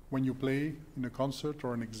when you play in a concert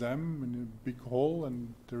or an exam in a big hall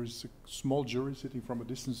and there is a small jury sitting from a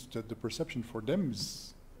distance, that the perception for them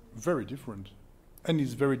is very different, and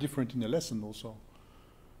is very different in a lesson also.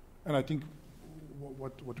 And I think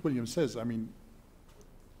what William says, I mean,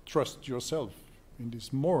 trust yourself in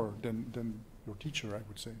this more than your teacher, I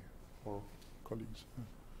would say, or colleagues.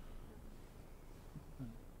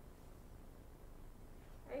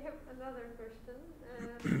 I have another question,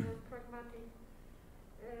 more pragmatic.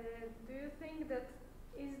 Do you think that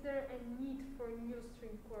is there a need for new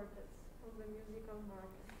string quartets on the musical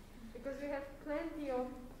market? Because we have plenty of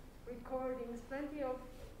recordings, plenty of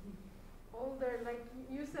older, like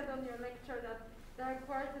you said on your lecture that there are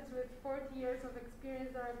quartets with 40 years of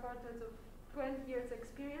experience, there are quartets of 20 years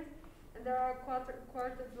experience, and there are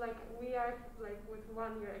quartets like we are, like with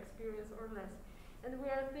 1 year experience or less. And we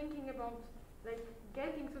are thinking about like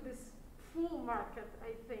getting to this full market,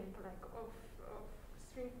 I think, like of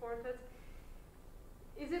string quartets.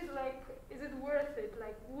 Is it worth it?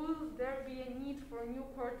 Like, will there be a need for new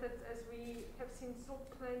quartets as we have seen so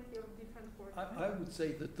plenty of different quartets? I would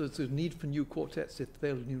say that there's a need for new quartets if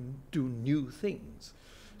they'll do new things.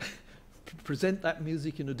 Present that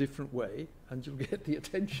music in a different way, and you'll get the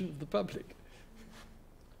attention of the public.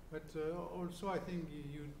 But also, I think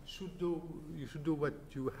you should do what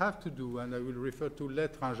you have to do, and I will refer to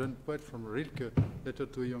Lettre à un jeune poète from Rilke, Letter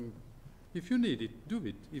to a Young. If you need it, do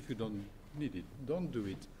it. If you don't need it, don't do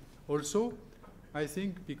it. Also, I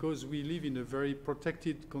think because we live in a very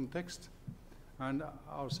protected context, and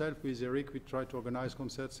ourselves with Eric, we try to organize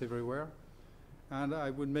concerts everywhere, and I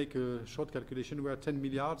would make a short calculation. We are 10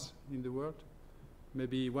 milliards in the world.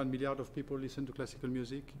 Maybe 1 milliard of people listen to classical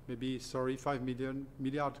music. Maybe, 5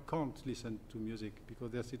 milliard can't listen to music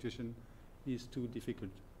because their situation is too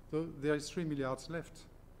difficult. So there is 3 milliards left.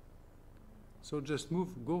 So just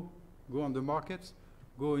move, go on the markets,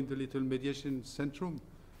 go in the little mediation centrum,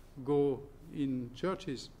 go in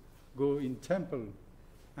churches, go in temple,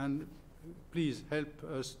 and please help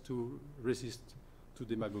us to resist to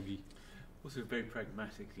demagogy. Also, very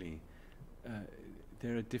pragmatically,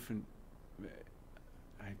 there are different.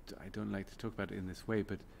 I don't like to talk about it in this way,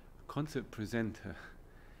 but a concert presenter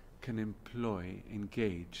can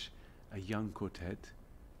engage a young quartet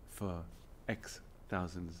for X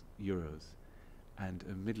thousands euros, and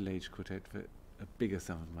a middle-aged quartet for a bigger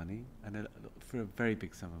sum of money, and for a very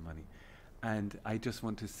big sum of money. And I just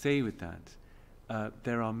want to say with that,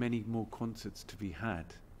 there are many more concerts to be had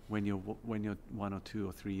when you're 1 or 2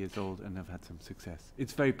 or 3 years old and have had some success.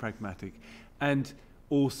 It's very pragmatic, and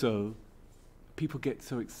also people get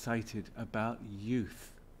so excited about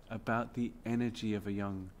youth, about the energy of a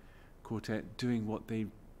young quartet doing what they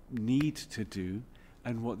need to do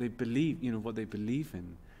and what they believe, what they believe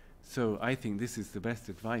in. So I think this is the best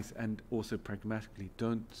advice, and also pragmatically,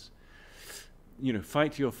 don't you know,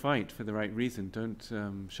 fight your fight for the right reason. Don't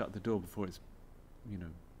shut the door before it's, you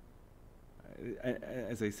know.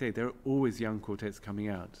 As I say, there are always young quartets coming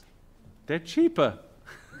out. They're cheaper.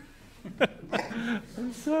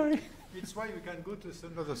 I'm sorry. It's why we can go to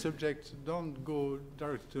another subject. Don't go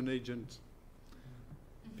direct to an agent,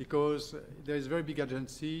 because there is a very big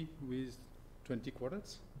agency with 20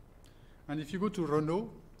 quartets. And if you go to Renault,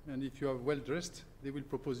 and if you are well dressed, they will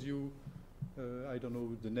propose you, I don't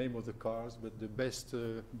know the name of the cars, but the best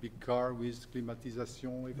big car with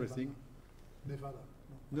climatisation, everything. Nevada.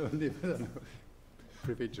 No, Nevada, no.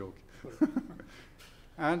 Private joke.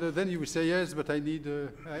 And then you will say, yes, but I need,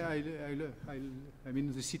 I'm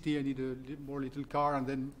in the city, I need a more little car, and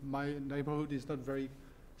then my neighborhood is not very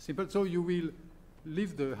simple. So you will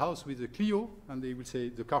leave the house with a Clio, and they will say,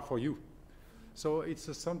 the car for you. So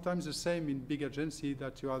it's sometimes the same in big agency,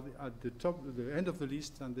 that you are at the top, the end of the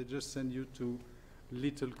list, and they just send you to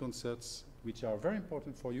little concerts, which are very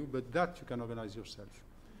important for you, but that you can organize yourself.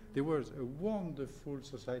 There was a wonderful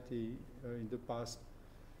society in the past,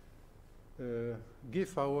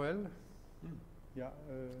 GVL, yeah,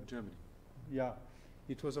 Germany. yeah,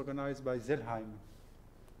 it was organized by Zellheim,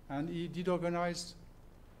 and he did organize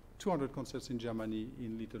 200 concerts in Germany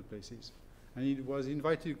in little places. And he was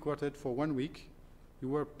invited quartet for 1 week. You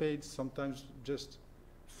were paid sometimes just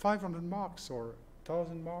 500 marks or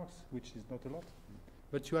 1,000 marks, which is not a lot.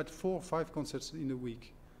 But you had 4 or 5 concerts in a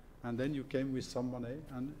week. And then you came with some money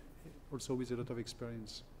and also with a lot of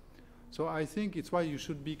experience. So I think it's why you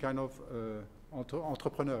should be kind of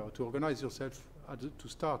entrepreneur, to organize yourself to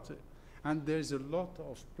start. And there's a lot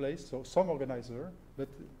of place, so some organizer, but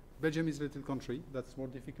Belgium is a little country, that's more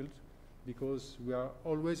difficult, because we are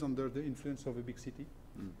always under the influence of a big city.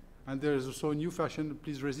 And there is also a new fashion,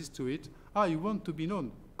 please resist to it. You want to be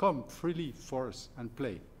known, come freely for us and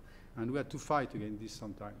play. And we had to fight against this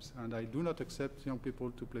sometimes. And I do not accept young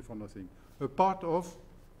people to play for nothing. A part of,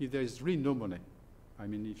 if there is really no money, I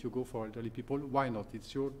mean, if you go for elderly people, why not?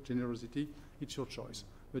 It's your generosity, it's your choice.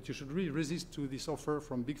 But you should really resist to this offer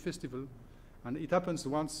from big festival. And it happens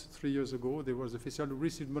once, 3 years ago, there was a festival who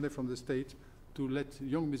received money from the state to let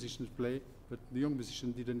young musicians play, but the young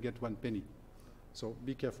musician didn't get 1 penny. So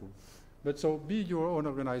be careful. But so be your own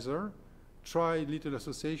organizer, try little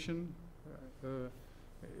association,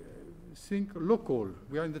 think local.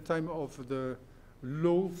 We are in the time of the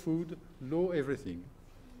low food, low everything.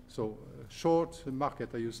 So short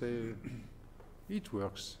market, you say, it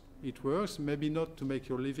works. It works, maybe not to make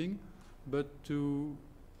your living, but to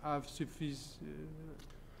have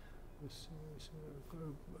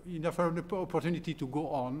enough opportunity to go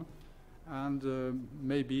on, and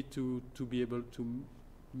maybe to be able to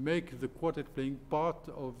make the quartet playing part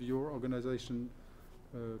of your organization,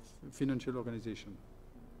 financial organization.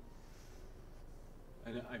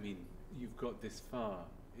 And I mean, you've got this far.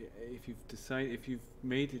 If you've decided, if you've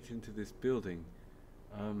made it into this building,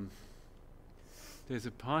 there's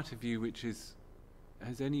a part of you which has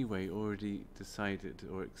anyway already decided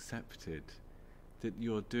or accepted that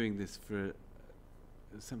you're doing this for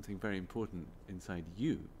something very important inside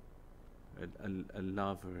you, a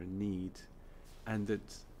love or a need, and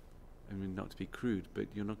that, I mean, not to be crude, but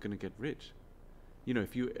you're not going to get rich. You know,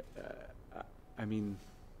 if you, I mean,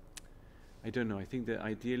 I don't know, I think the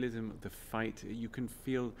idealism, the fight, you can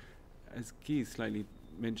feel, as Guy is slightly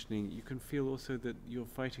mentioning, you can feel also that you're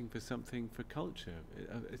fighting for something for culture.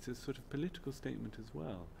 It's a sort of political statement as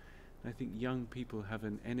well. And I think young people have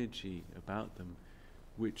an energy about them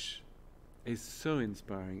which is so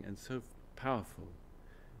inspiring and so powerful.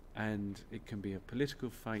 And it can be a political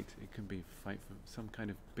fight, it can be a fight for some kind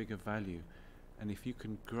of bigger value. And if you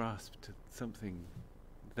can grasp to something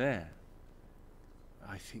there,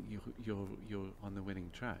 I think you're on the winning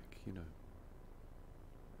track, you know.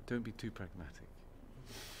 Don't be too pragmatic.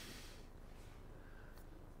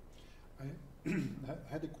 I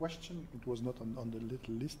had a question, it was not on the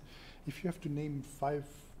little list. If you have to name 5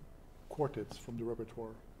 quartets from the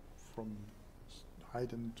repertoire, from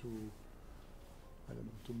Haydn to, I don't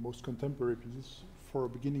know, to most contemporary pieces, for a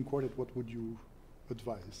beginning quartet, what would you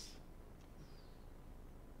advise?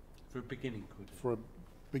 For a beginning quartet? For a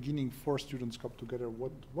beginning 4 students come together,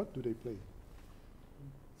 what do they play?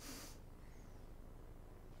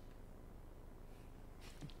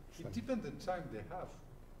 It depends on the time they have.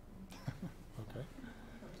 Okay.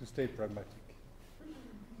 To stay pragmatic.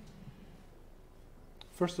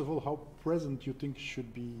 First of all, how present you think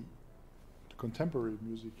should be the contemporary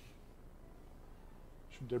music?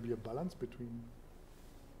 Should there be a balance between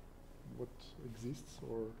what exists,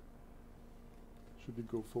 or should we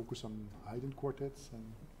go focus on Haydn quartets and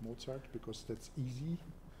Mozart because that's easy?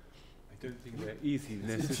 I don't think they're easy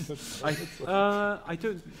necessarily. I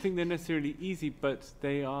don't think they're necessarily easy, but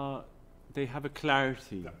they have a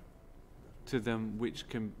clarity to them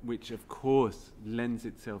which of course lends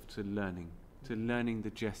itself to learning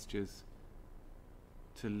the gestures,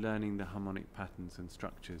 to learning the harmonic patterns and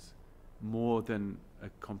structures, more than a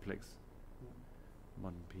complex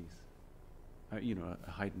modern piece. You know,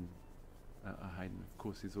 a Haydn, of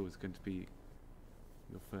course, is always going to be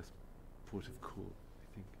your first port of call,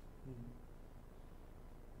 I think.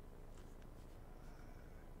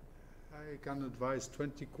 I can advise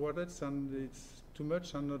 20 quartets, and it's too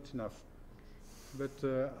much and not enough. But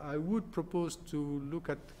I would propose to look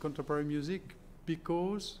at contemporary music,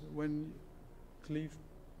 because when Clive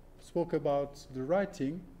spoke about the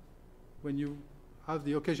writing, when you have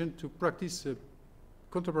the occasion to practice a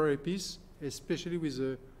contemporary piece, especially with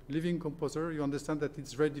a living composer, you understand that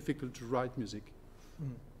it's very difficult to write music.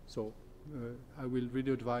 So I will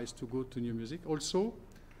really advise to go to new music. Also,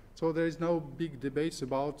 so there is now big debates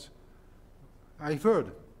about, I've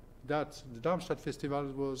heard that the Darmstadt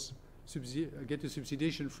Festival was get a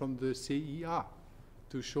subsidiation from the CIA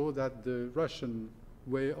to show that the Russian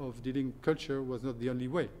way of dealing culture was not the only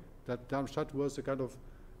way, that Darmstadt was a kind of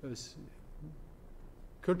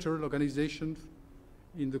cultural organization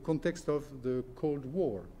in the context of the Cold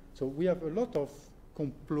War. So we have a lot of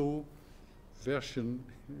complot version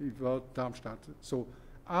about Darmstadt. So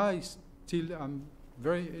I still am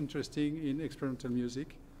very interested in experimental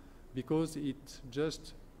music, because it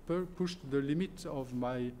just pushed the limit of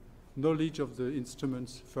my knowledge of the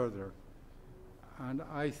instruments further. And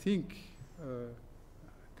I think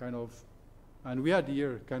and we had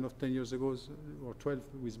here 10 years ago or 12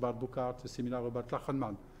 with Bart Buchart a seminar about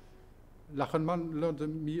Lachenmann. Lachenmann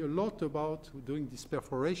learned me a lot about doing this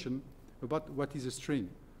perforation, about what is a string.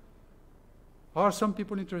 Are some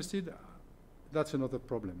people interested? That's another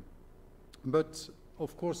problem. But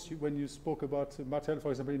of course, when you spoke about Martel,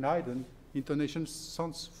 for example, in Haydn, intonation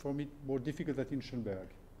sounds for me more difficult than in Schoenberg,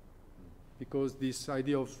 because this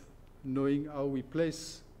idea of knowing how we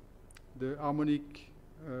place the harmonic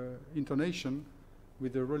intonation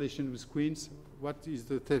with the relation with queens, what is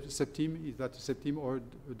the septime? Is that a septime or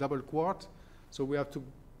a double quart? So we have to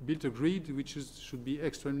build a grid which should be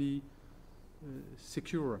extremely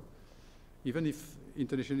secure, even if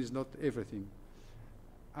intonation is not everything.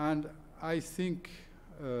 And I think,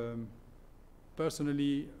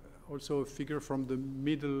 personally, also a figure from the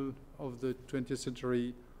middle of the 20th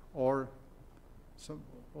century, or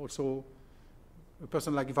also a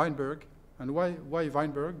person like Weinberg. And why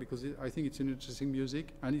Weinberg? Because I think it's an interesting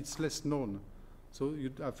music, and it's less known. So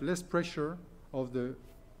you have less pressure of the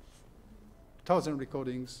 1,000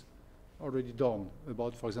 recordings already done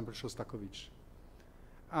about, for example, Shostakovich.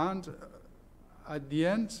 And at the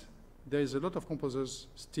end, there is a lot of composers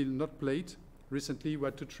still not played. Recently, we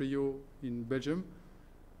had 2 trio in Belgium.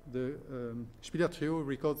 The Spieler Trio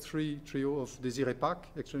recorded 3 trio of Désiré Pack,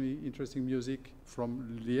 extremely interesting music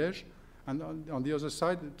from Liège. And on the other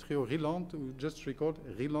side, the trio Rieland, who just recorded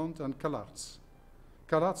Rieland and Callarts.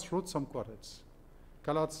 Callarts wrote some quartets.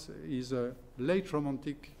 Callarts is a late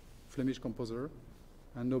romantic Flemish composer,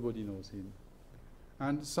 and nobody knows him.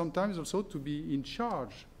 And sometimes also to be in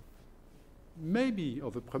charge, maybe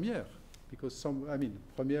of a premiere, because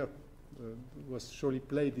premiere was surely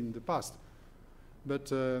played in the past,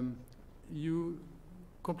 but you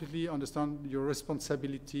completely understand your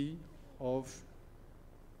responsibility of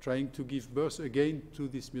trying to give birth again to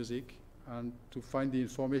this music and to find the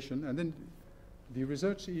information. And then the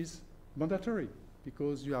research is mandatory,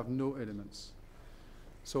 because you have no elements.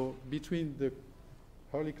 So between the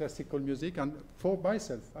early classical music, and for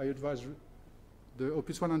myself, I advise the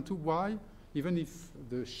Opus 1 and 2. Why? Even if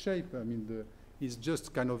the shape, is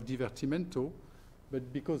just kind of divertimento,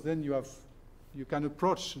 but because then you can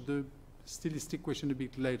approach the stylistic question a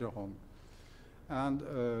bit later on.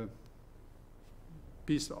 And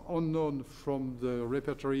piece unknown from the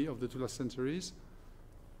repertory of the 2 last centuries,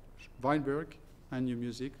 Weinberg and new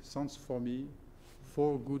music, sounds for me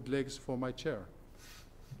 4 good legs for my chair.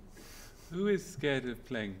 Who is scared of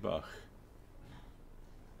playing Bach?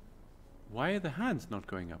 Why are the hands not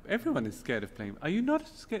going up? Everyone is scared of playing. Are you not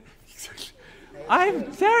scared?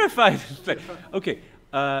 I'm terrified of playing. Okay,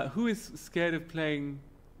 who is scared of playing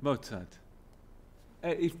Mozart?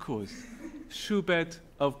 Of course. Schubert,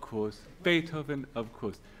 of course. Beethoven, of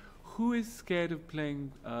course. Who is scared of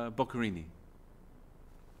playing Boccherini?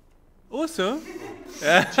 Also,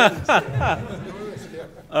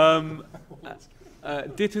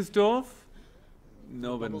 Dittersdorf?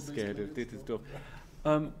 No one's scared of Dittersdorf.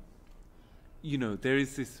 You know, there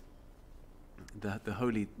is this, the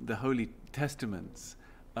Holy Testaments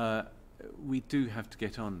we do have to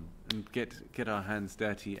get on and get our hands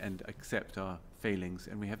dirty and accept our failings,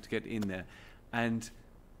 and we have to get in there. And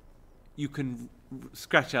you can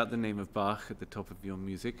scratch out the name of Bach at the top of your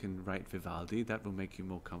music and write Vivaldi. That will make you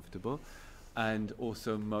more comfortable. And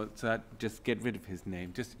also Mozart, just get rid of his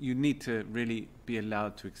name. Just, you need to really be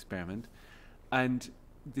allowed to experiment. And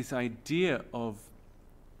this idea of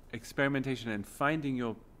experimentation and finding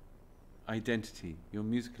your identity, your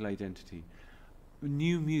musical identity,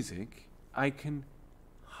 new music, I can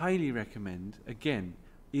highly recommend. Again,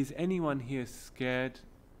 is anyone here scared,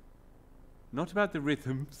 not about the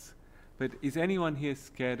rhythms, but is anyone here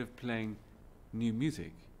scared of playing new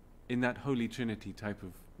music in that Holy Trinity type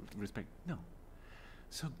of respect? No.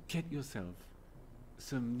 So get yourself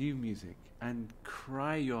some new music and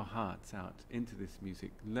cry your hearts out into this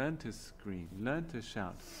music. Learn to scream, learn to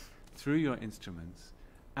shout through your instruments,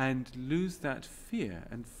 and lose that fear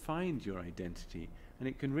and find your identity. And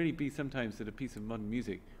it can really be sometimes that a piece of modern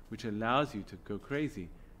music which allows you to go crazy,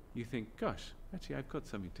 you think, gosh, actually I've got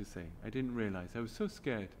something to say. I didn't realize. I was so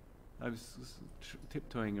scared. I was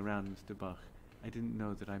tiptoeing around Mr. Bach. I didn't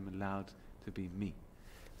know that I'm allowed to be me.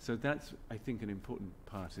 So that's, I think, an important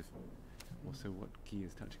part of also what Guy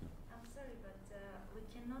is touching on. I'm sorry, but we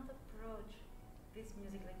cannot approach this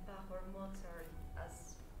music like Bach or Mozart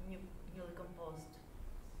as newly composed,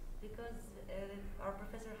 because our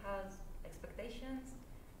professor has expectations.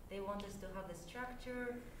 They want us to have the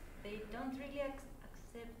structure. They don't really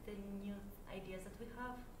accept the new ideas that we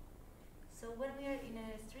have. So when we are in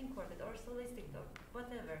a string quartet or solistic or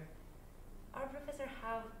whatever, our professor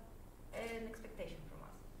have an expectation from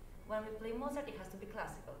us. When we play Mozart, it has to be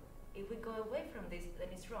classical. If we go away from this, then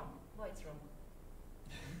it's wrong. Why it's wrong?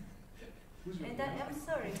 And I'm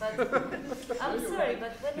sorry, but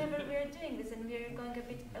but whenever we are doing this and we are going a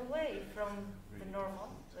bit away from the normal,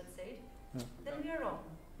 let's say, then we are wrong.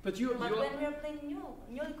 But when we are playing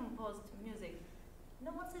newly composed music,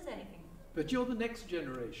 no one says anything. But you're the next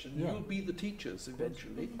generation. Yeah. You'll be the teachers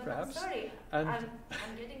eventually, but perhaps. I'm sorry, I'm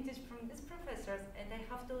getting this from these professors, and I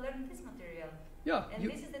have to learn this material. Yeah. And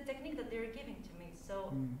this is the technique that they're giving to me.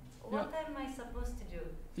 So what am I supposed to do?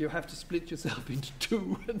 You have to split yourself into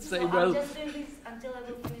two and say, so well... I'm just doing this until I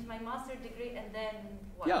will finish my master's degree, and then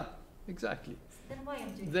what? Yeah, exactly. Then why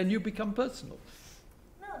I'm doing Then this? you become personal.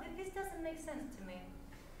 No, this doesn't make sense to me.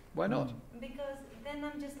 Why not? Because then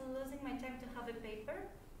I'm just losing my time to have a paper,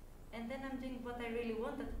 and then I'm doing what I really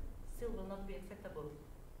want that still will not be acceptable.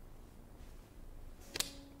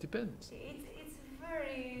 Depends. It's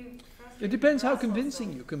very frustrating. It depends how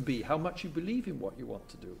convincing you can be, how much you believe in what you want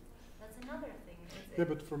to do. That's another thing. Yeah,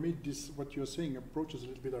 but for me, what you're saying approaches a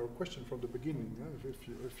little bit our question from the beginning.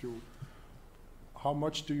 If you, how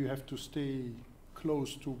much do you have to stay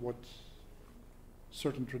close to what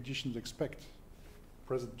certain traditions expect?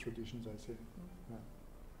 Present traditions, I say. Yeah.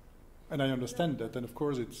 And I understand that, and of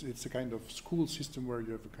course it's a kind of school system where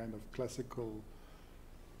you have a kind of classical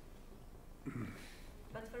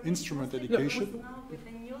instrument education. Now with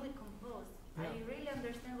the newly composed, I really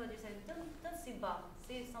understand what you said. Don't see Bach,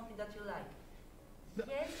 see something that you like.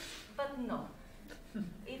 Yes, but no.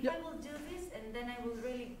 If I will do this and then I will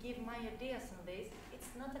really give my ideas on this, it's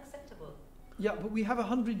not acceptable. Yeah, but we have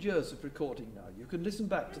 100 years of recording now. You can listen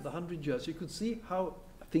back to the 100 years. You can see how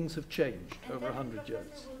things have changed over 100 years. And then the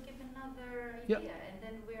professor will give another idea, and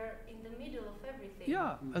then we're in the middle of everything.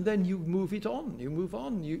 Yeah, and then you move it on. You move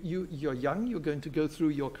on. You're young. You're going to go through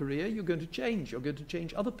your career. You're going to change. You're going to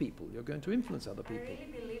change other people. You're going to influence other people. I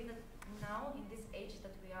really believe that now, in this age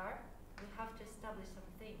that we are, we have to establish some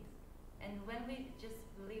things. And when we just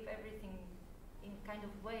leave everything in kind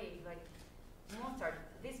of way, like Mozart,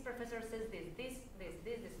 this professor says this.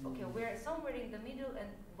 Okay, we're somewhere in the middle, and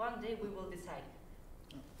one day we will decide.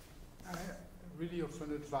 I really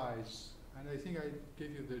often advise, and I think I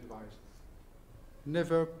gave you the advice,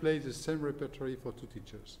 never play the same repertory for two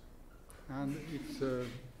teachers. And it's,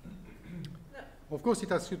 of course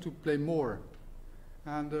it asks you to play more.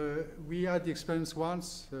 And we had the experience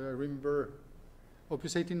once, I remember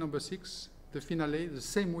Opus 18 number 6, the finale, the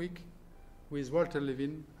same week, with Walter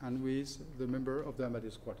Levin and with the member of the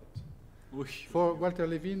Amadeus Quartet. For Walter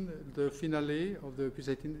Levin, the finale of the Opus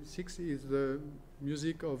 18-6 is the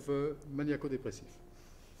music of Maniaco-Depressive.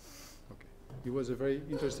 Okay. He was a very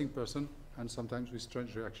interesting person, and sometimes with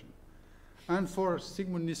strange reaction. And for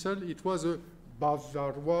Sigmund Nissel, it was a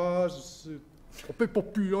Bavaroise,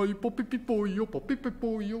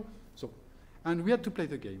 so, and we had to play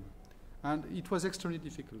the game. And it was extremely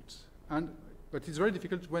difficult. But it's very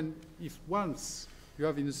difficult if once you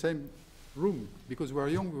have in the same room, because we are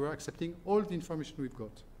young, we were accepting all the information we've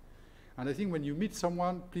got. And I think when you meet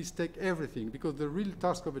someone, please take everything, because the real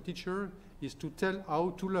task of a teacher is to tell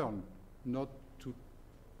how to learn, not to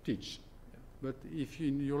teach. Yeah. But if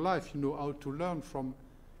in your life you know how to learn from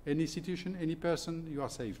any situation, any person, you are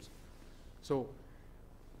saved. So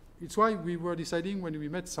it's why we were deciding when we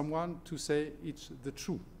met someone to say it's the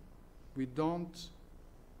truth. We don't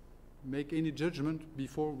make any judgment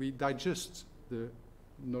before we digest the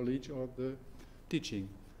knowledge or the teaching.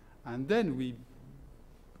 And then we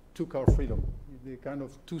took our freedom, the kind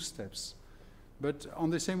of 2 steps. But on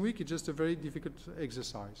the same week, it's just a very difficult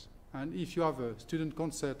exercise. And if you have a student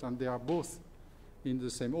concert and they are both in the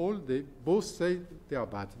same hall, they both say they are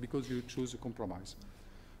bad because you choose a compromise.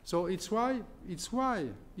 So it's why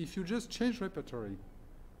if you just change repertory,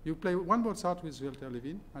 you play one Mozart with Walter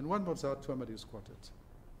Levin and one Mozart to Amadeus Quartet.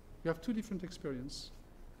 You have 2 different experiences,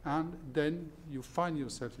 and then you find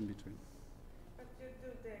yourself in between. But you do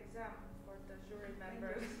the exam for the jury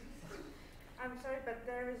members. I'm sorry, but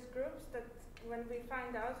there is groups that when we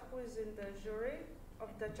find out who is in the jury of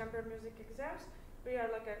the chamber music exams, we are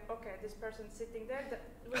like, okay, this person sitting there,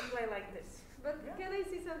 we play like this. But can I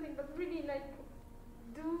say something? But really, like,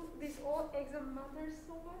 do this all exam matter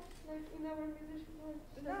so much, like in our musician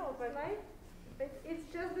No, but life? It's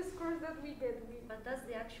just the scores that we get. But that's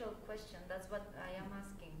the actual question. That's what I am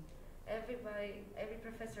asking. Everybody, every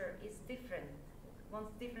professor is different,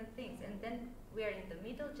 wants different things, and then we are in the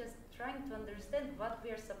middle, just trying to understand what we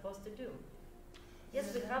are supposed to do.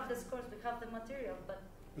 Yes, we have the scores, we have the material, but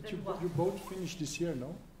then what? you both finished this year,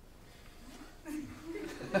 no?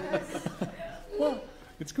 Well,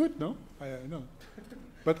 it's good, no? I know.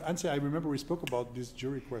 But Anse, I remember we spoke about this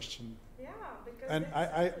jury question. yeah, because And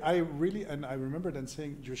I really, and I remember then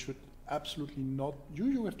saying you should absolutely not,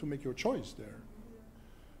 you have to make your choice there.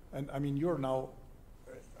 And I mean, you're now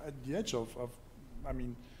at the edge of, I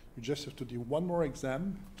mean, you just have to do one more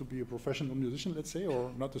exam to be a professional musician, let's say,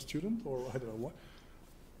 or not a student, or I don't know what.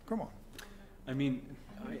 Come on. I mean,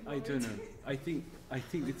 I don't know. I think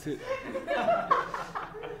it's a...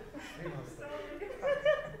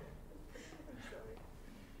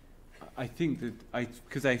 I think that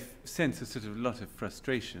because I sense a sort of lot of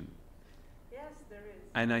frustration. yes, there is.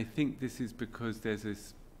 And I think this is because there's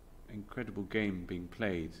this incredible game being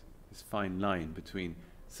played, this fine line between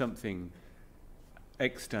something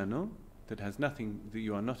external that has nothing, that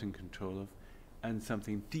you are not in control of, and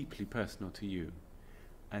something deeply personal to you.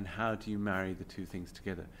 And how do you marry the 2 things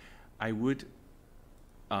together? I would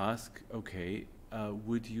ask, okay,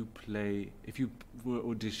 would you play, if you were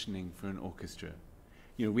auditioning for an orchestra,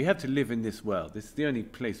 you know, we have to live in this world. This is the only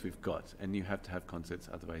place we've got, and you have to have concerts,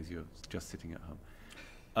 otherwise you're just sitting at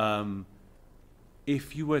home.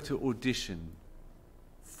 If you were to audition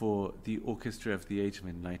for the Orchestra of the Age of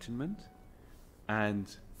Enlightenment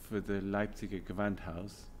and for the Leipziger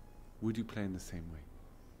Gewandhaus, would you play in the same way?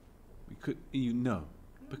 Because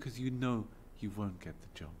you know you won't get the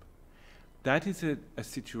job. That is a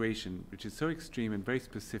situation which is so extreme and very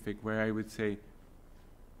specific, where I would say,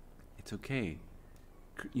 it's okay.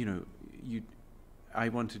 You know, I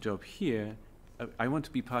want a job here. I want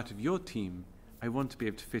to be part of your team. I want to be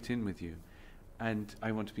able to fit in with you. And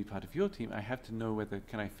I want to be part of your team. I have to know whether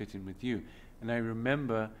can I fit in with you. And I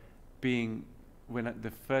remember being,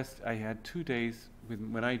 I had 2 days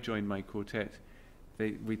when I joined my quartet,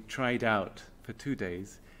 we tried out for 2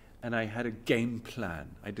 days, and I had a game plan.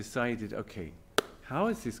 I decided, okay, how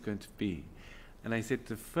is this going to be? And I said,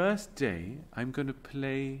 the first day, I'm going to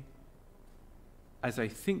play as I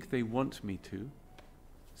think they want me to,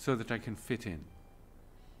 so that I can fit in.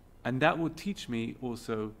 And that will teach me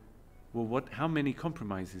also, well, how many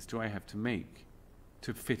compromises do I have to make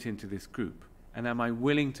to fit into this group? And am I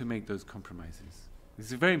willing to make those compromises? This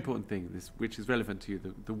is a very important thing, which is relevant to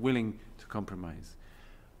you, the willing to compromise.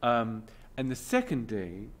 And the second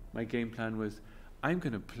day, my game plan was, I'm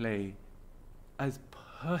going to play as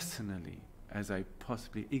personally as I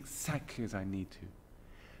possibly, exactly as I need to,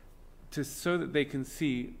 so that they can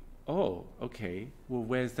see, oh, okay, well,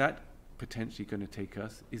 where's that potentially going to take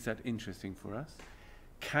us? Is that interesting for us?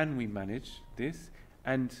 Can we manage this?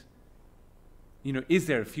 And, you know, is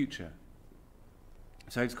there a future?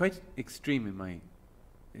 So I was quite extreme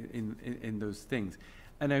in those things.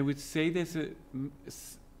 And I would say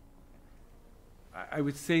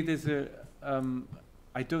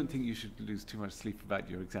I don't think you should lose too much sleep about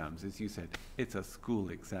your exams. As you said, it's a school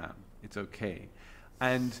exam. It's okay.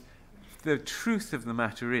 And the truth of the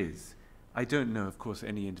matter is, I don't know, of course,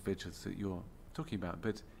 any individuals that you're talking about,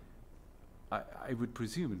 but I would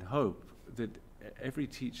presume and hope that every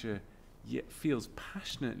teacher feels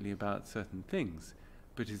passionately about certain things,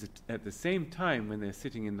 but is at the same time, when they're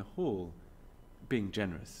sitting in the hall, being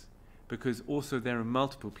generous. because also there are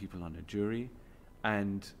multiple people on a jury,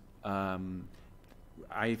 and from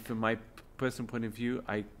my personal point of view,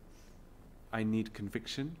 I need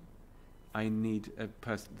conviction. I need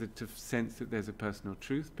to sense that there's a personal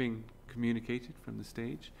truth being communicated from the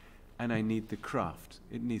stage, and I need the craft.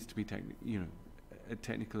 It needs to be a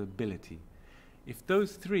technical ability. If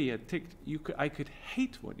those three are ticked, I could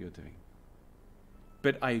hate what you're doing,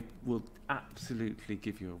 but I will absolutely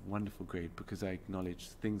give you a wonderful grade because I acknowledge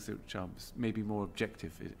things which are maybe more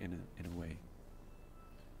objective in a way.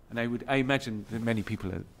 And I imagine that many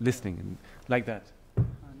people are listening and like that.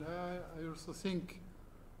 And I also think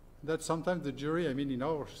that sometimes the jury, I mean in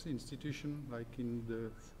our institution, like in the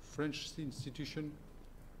French institution,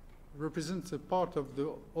 represents a part of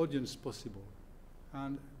the audience possible.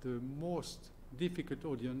 And the most difficult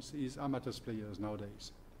audience is amateur players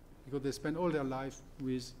nowadays, because they spend all their life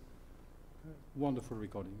with wonderful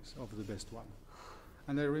recordings of the best one.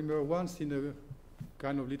 And I remember once in a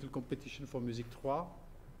kind of little competition for Musique 3,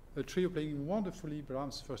 a trio playing wonderfully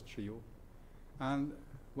Brahms' first trio, and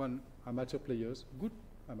one amateur players, good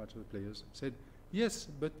amateur players, said, yes,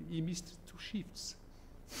 but he missed 2 shifts.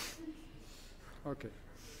 Okay.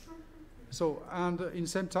 So, and in the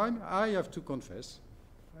same time, I have to confess,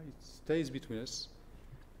 it stays between us.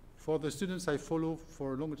 For the students I follow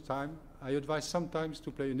for a long time, I advise sometimes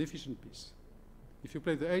to play an efficient piece. If you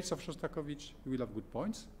play the 8th of Shostakovich, you will have good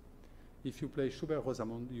points. If you play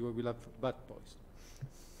Schubert-Rosamunde, you will have bad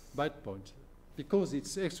points, because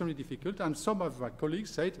it's extremely difficult. And some of my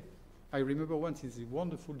colleagues said, I remember once is the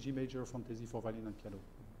wonderful G major fantasy for violin and piano,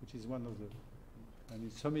 which is one of the, and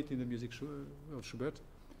it's summit in the music of Schubert.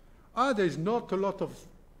 There is not a lot of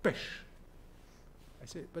pêche. I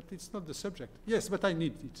say, but it's not the subject. Yes, but I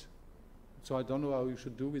need it. So I don't know how you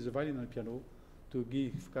should do with the violin and piano to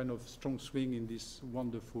give kind of strong swing in this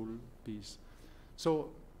wonderful piece. So,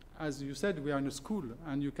 as you said, we are in a school,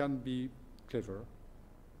 and you can be clever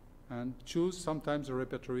and choose. Sometimes the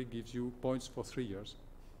repertory gives you points for 3 years.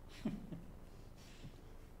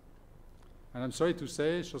 And I'm sorry to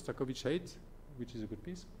say, Shostakovich 8, which is a good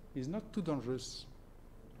piece, is not too dangerous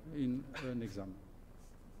in an exam.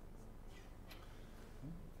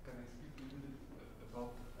 Can I speak a little bit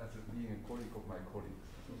about as being a colleague of my colleagues?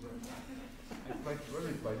 I'm quite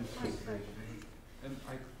worried by this situation, and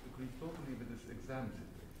I agree totally with this exam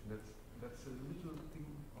situation. That's a little thing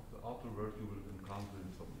of the outer world you will encounter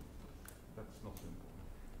in some. That's not so important.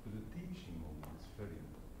 But the teaching moment is very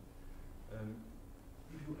important.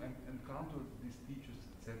 If you encounter these teachers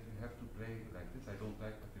that said you have to play like this, I don't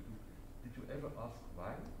like what you do. Did you ever ask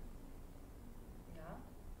why? Yeah.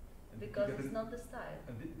 And Because it's not the style.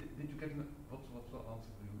 And did you get what's the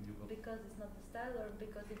answer you got? Because it's not the style, or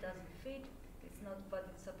because it doesn't fit. It's not what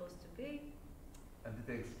it's supposed to be. And did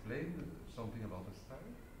they explain something about the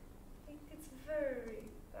style? It's very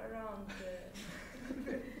around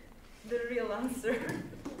the real answer.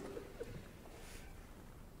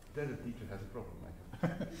 Then the teacher has a problem, I guess.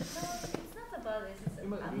 No, it's not about this.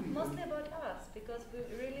 It's mostly about us, because we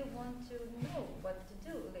really want to know what to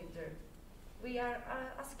do later. We are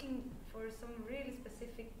asking for some really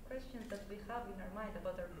specific questions that we have in our mind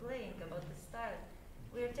about our playing, about the style.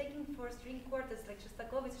 We are taking for string quartets like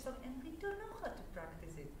Shostakovich or something, and we don't know how to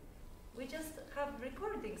practice it. We just have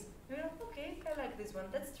recordings. We're like, okay, I like this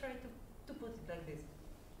one. Let's try to put it like this.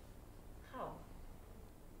 How?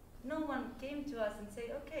 No one came to us and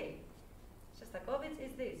say, okay, Shostakovich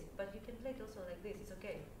is this, but you can play it also like this. It's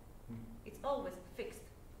okay. It's always fixed.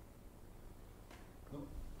 No,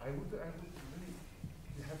 I would really,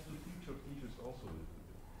 you have to teach your teachers also a little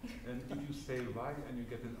bit. And if you say why and you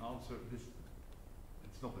get an answer,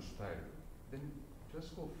 it's not a style, then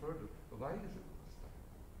just go further. Why is it a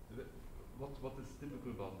style? What is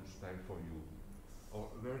typical about this style for you? Or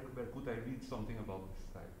where could I read something about this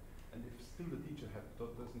style? And if still the teacher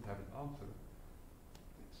doesn't have an answer,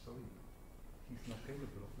 sorry, he's not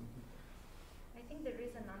capable of it. I think there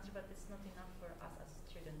is an answer, but it's not enough for us as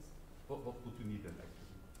students. What would you need then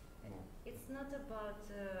actually? No. It's not about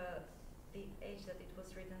the age that it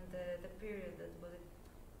was written, the period that was it.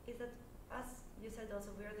 Is that, as you said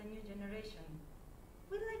also, we are the new generation.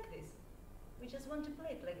 We like this. We just want to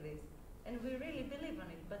play it like this. And we really believe on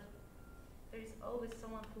it, but there is always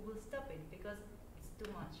someone who will stop it because it's too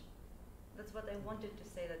much. That's what I wanted to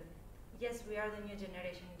say, that yes, we are the new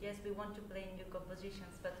generation. Yes, we want to play new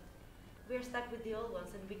compositions, but we are stuck with the old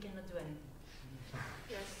ones and we cannot do anything.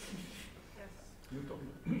 Yes. Yes. You're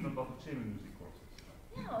talking about the chamber music courses.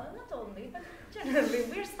 No, not only, but generally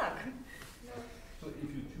we're stuck. No. So if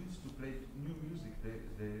you choose to play new music,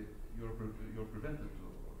 you're prevented,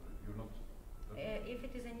 or you're not. If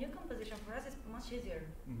it is a new composition, for us it's much easier.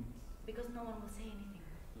 because no one will say anything.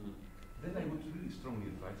 Then I would really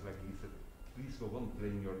strongly advise, like he said, please go on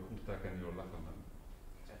playing your Kurtak and your Lachenmann,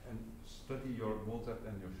 and study your Mozart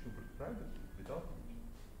and your Schubert privately,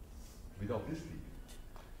 without this teacher.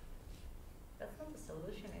 That's not the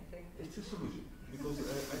solution, I think. It's a solution, because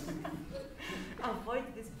I think...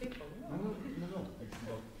 Avoid these people, no. No, it's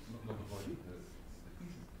not avoiding the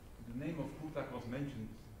pieces. The name of Kurtak was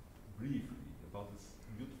mentioned briefly about this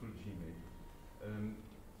beautiful G major.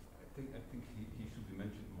 I think he should be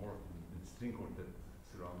mentioned more in string quartet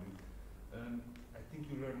surrounding. I think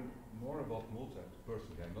you learn more about Mozart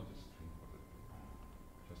personally. I'm not a string quartet,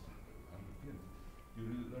 just I'm a pianist.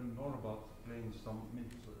 You learn more about playing some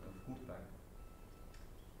minutes of Kurtak.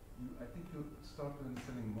 I think you start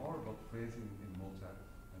understanding more about phrasing in Mozart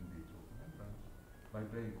and Beethoven and Brahms by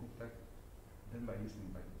playing Kurtak than by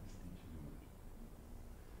listening by this teacher you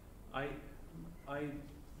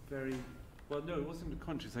mentioned. Well, no, it wasn't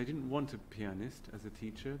conscious. I didn't want a pianist as a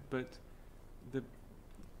teacher, but the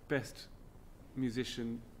best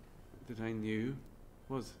musician that I knew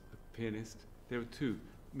was a pianist. There were two,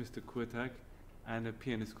 Mr. Kurtak and a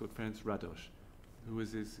pianist called Ferenc Rados, who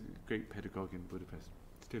was this great pedagogue in Budapest,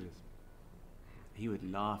 still is. He would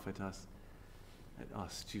laugh at us, at our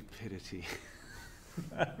stupidity.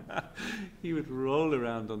 He would roll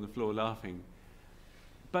around on the floor laughing.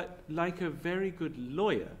 But like a very good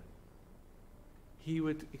lawyer, he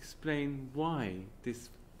would explain why this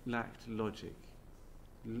lacked logic,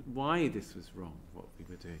 why this was wrong, what we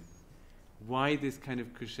were doing, why this kind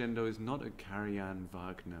of crescendo is not a Karajan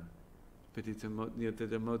Wagner, but it's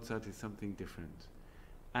that a Mozart is something different.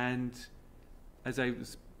 And as I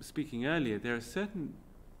was speaking earlier, there are certain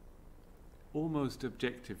almost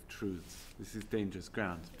objective truths. This is dangerous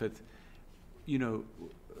ground, but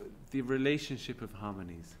the relationship of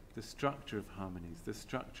harmonies, the structure of harmonies, the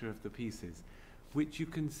structure of the pieces, which you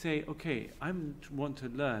can say, okay, I want to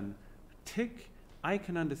learn, tick, I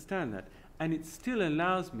can understand that. And it still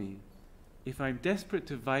allows me, if I'm desperate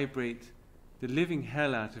to vibrate the living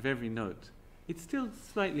hell out of every note, it still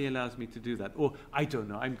slightly allows me to do that. Or, I don't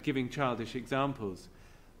know, I'm giving childish examples.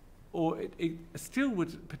 Or it still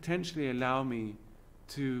would potentially allow me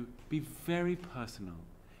to be very personal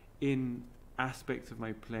in aspects of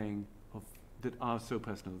my playing that are so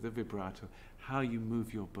personal, the vibrato, how you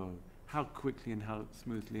move your bow, how quickly and how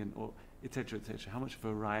smoothly, and etc., how much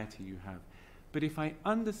variety you have. But if I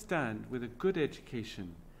understand with a good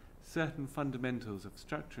education certain fundamentals of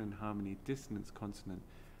structure and harmony, dissonance, consonant,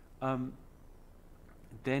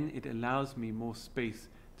 then it allows me more space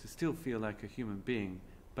to still feel like a human being,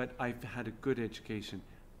 but I've had a good education.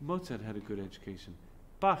 Mozart had a good education.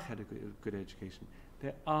 Bach had a good education.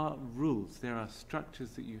 There are rules, there are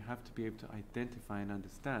structures that you have to be able to identify and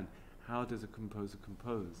understand. How does a composer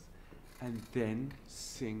compose? And then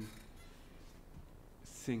sing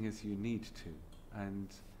as you need to. And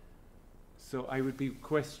so I would be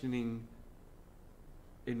questioning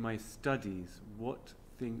in my studies what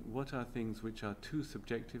are things which are too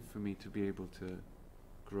subjective for me to be able to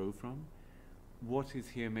grow from? What is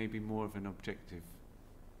here maybe more of an objective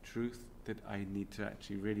truth that I need to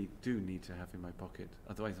actually really do need to have in my pocket?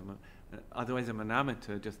 Otherwise I'm an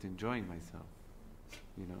amateur just enjoying myself,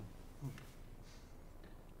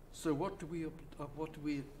 So what do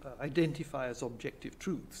we identify as objective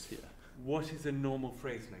truths here? What is a normal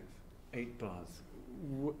phrase length? 8 bars.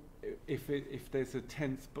 If there's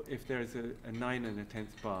if there is a 9 and a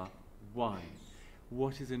 10th bar, why?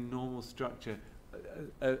 What is a normal structure?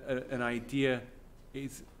 An idea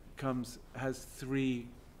has 3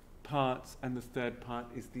 parts, and the third part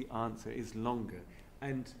is the answer, is longer.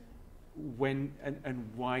 And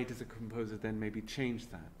why does a composer then maybe change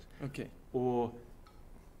that? Okay. Or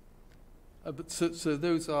but so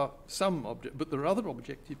those are some but there are other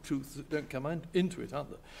objective truths that don't come into it, aren't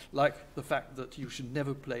there? Like the fact that you should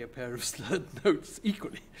never play a pair of slurred notes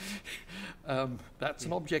equally. That's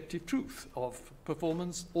an objective truth of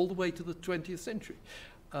performance all the way to the 20th century,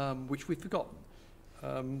 which we've forgotten.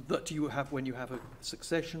 That you have, when you have a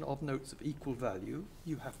succession of notes of equal value,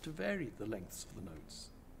 you have to vary the lengths of the notes.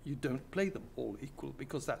 You don't play them all equal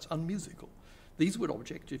because that's unmusical. These were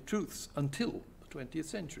objective truths until the 20th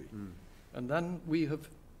century. And then we have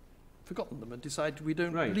forgotten them and decided we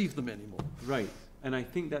don't believe them anymore. Right. And I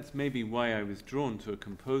think that's maybe why I was drawn to a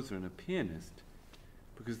composer and a pianist,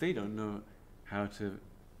 because they don't know how to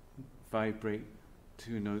vibrate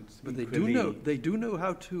 2 notes but equally. they do know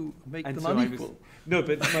how to make and them so unequal. No,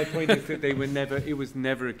 but my point is that it was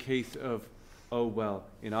never a case of, oh well,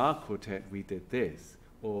 in our quartet we did this,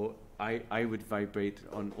 or I would vibrate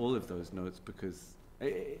on all of those notes because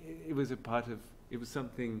it was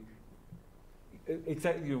something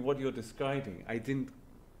exactly what you're describing. I didn't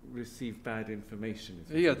receive bad information.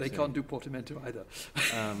 is what Yeah, I'm they saying. can't do portamento either.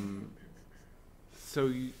 So,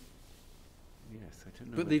 yes, I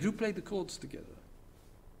don't know. But they do play the chords together,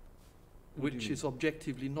 What do you which mean? is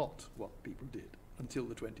objectively not what people did until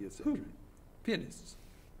the 20th century. Pianists.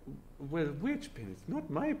 Well, which pianist? Not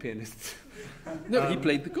my pianist. No, he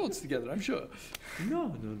played the chords together, I'm sure.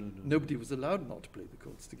 No. Nobody was allowed not to play the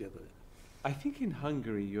chords together. I think in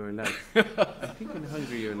Hungary you're allowed. I think in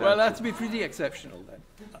Hungary you're allowed. Well, that's to. be pretty exceptional then.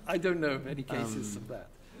 I don't know of any cases of that.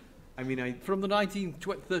 I mean, From the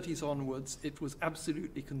 1930s onwards, it was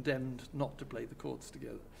absolutely condemned not to play the chords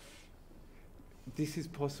together. this is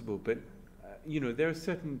possible, but there are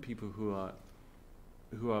certain people who are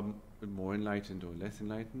more enlightened or less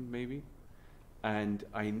enlightened, maybe. And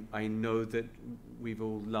I know that we've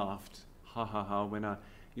all laughed, ha ha ha, when our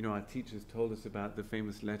teachers told us about the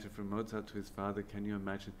famous letter from Mozart to his father. Can you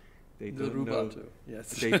imagine? They don't know. Yes.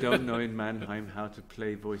 They don't know in Mannheim how to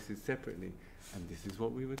play voices separately, and this is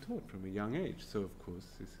what we were taught from a young age. So of course,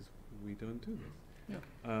 we don't do this.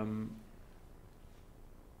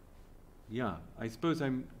 Yeah. I suppose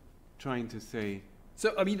I'm trying to say.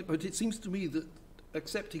 So, I mean, but it seems to me that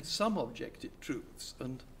accepting some objective truths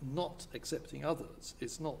and not accepting others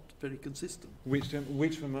is not very consistent. Which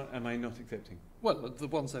one am I not accepting? Well, the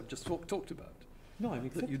ones I've just talked about. No, I'm That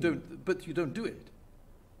accepting. you don't, but you don't do it.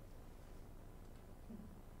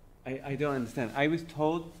 I don't understand. I was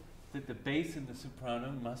told that the bass and the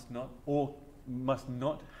soprano must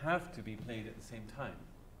not have to be played at the same time.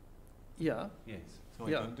 Yeah. Yes. So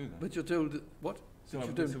Yeah, I don't do that. But you're told that, what? So, That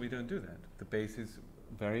you don't. so we don't do that. The bass is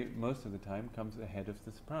most of the time comes ahead of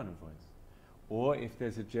the soprano voice. Or if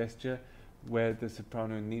there's a gesture where the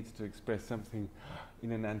soprano needs to express something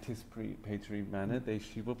in an anticipatory manner,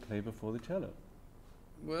 she will play before the cello.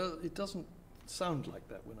 Well, it doesn't sound like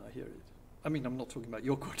that when I hear it. I mean, I'm not talking about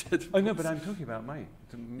your quartet. Oh no, but I'm talking about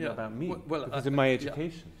about me, Well, because of my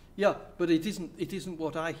education. Yeah, but it isn't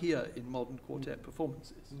what I hear in modern quartet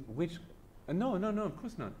performances. Which, no, of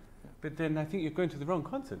course not. But then I think you're going to the wrong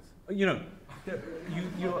concerts.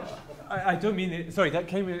 I don't mean it. Sorry, that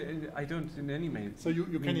came in. I don't in any way. So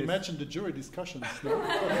you can imagine the jury discussions. No?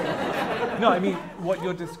 No, I mean what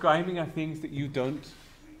you're describing are things that you don't.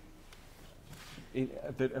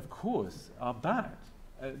 That of course are bad.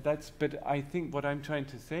 But I think what I'm trying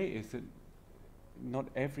to say is that not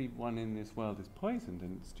everyone in this world is poisoned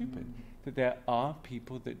and stupid. That there are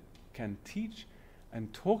people that can teach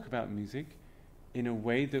and talk about music in a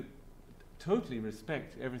way that totally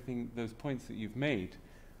respect everything, those points that you've made,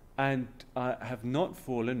 and have not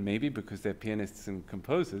fallen, maybe because they're pianists and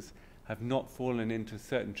composers, have not fallen into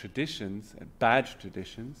certain traditions, bad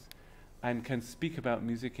traditions, and can speak about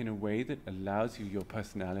music in a way that allows you your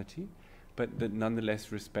personality, but that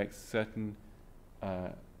nonetheless respects certain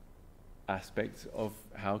aspects of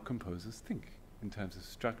how composers think in terms of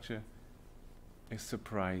structure,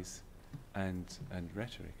 surprise, and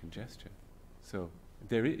rhetoric and gesture. So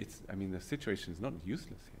the situation is not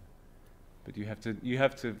useless here, but you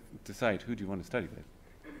have to decide who do you want to study with.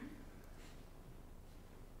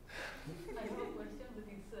 I have a question, but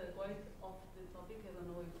it's quite off the topic. I don't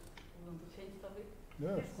know if you want to change topic.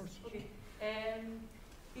 Yeah, of course. Okay.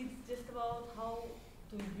 It's just about how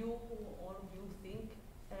do you, all of you, think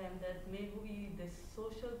that maybe the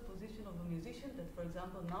social position of a musician, that for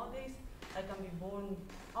example nowadays I can be born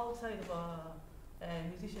outside of a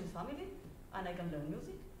musician's family and I can learn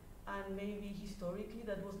music, and maybe historically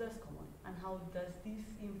that was less common. And how does this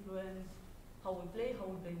influence how we play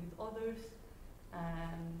with others,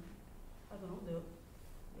 and I don't know,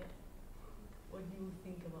 what do you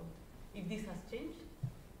think about if this has changed,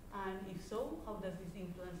 and if so, how does this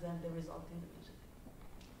influence then the result in the music?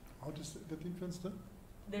 How does that influence them?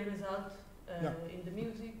 The result in the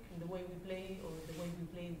music, in the way we play, or the way we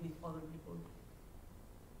play with other people.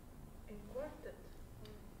 In quartet?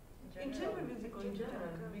 In chamber music or in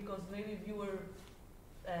general, because maybe if you were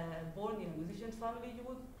born in a musician's family, you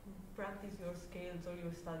would practice your scales or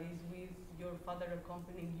your studies with your father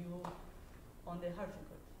accompanying you on the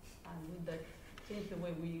harpsichord, and would that change the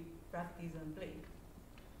way we practice and play?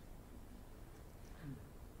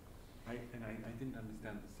 I didn't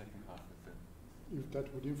understand the second half of that. If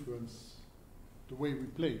that would influence the way we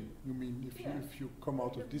play, you mean if you come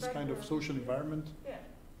out of this kind of social environment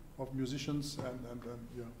of musicians and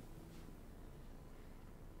yeah.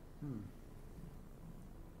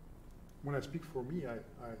 When I speak for me,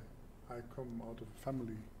 I come out of a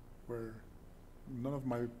family where none of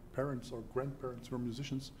my parents or grandparents were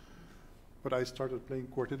musicians, but I started playing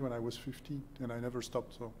quartet when I was 15 and I never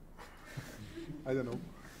stopped, so I don't know.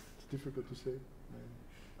 It's difficult to say.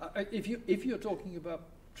 If you're talking about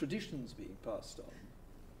traditions being passed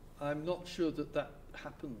on, I'm not sure that that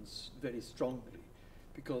happens very strongly,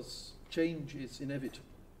 because change is inevitable.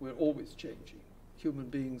 We're always changing. Human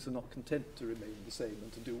beings are not content to remain the same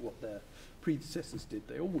and to do what their predecessors did.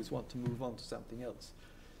 They always want to move on to something else.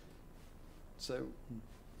 So,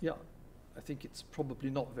 yeah, I think it's probably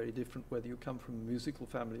not very different whether you come from a musical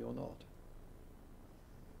family or not.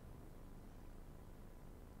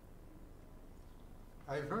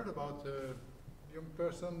 I've heard about a young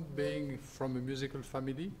person being from a musical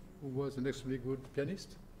family who was an extremely good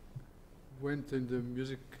pianist, went in the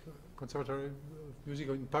music conservatory of music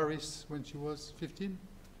in Paris when she was 15,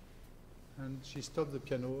 and she stopped the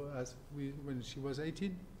piano when she was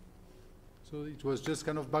 18. So it was just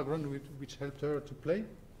kind of background which helped her to play,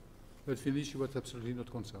 but finally she was absolutely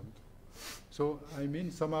not concerned. So I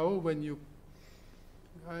mean, somehow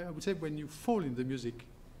I would say when you fall in the music,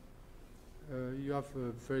 you have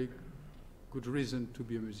a very good reason to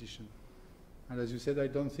be a musician. And as you said, I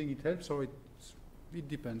don't think it helps, or it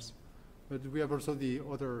depends. But we have also the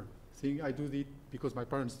other thing. I do it because my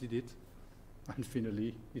parents did it, and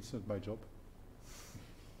finally, it's not my job.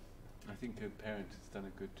 I think a parent has done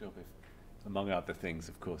a good job, among other things,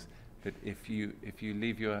 of course. But if you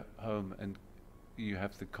leave your home and you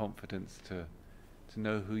have the confidence to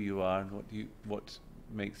know who you are and what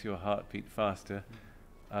makes your heart beat faster,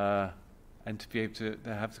 and to be able to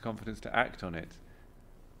have the confidence to act on it.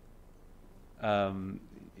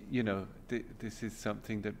 You know, this is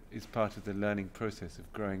something that is part of the learning process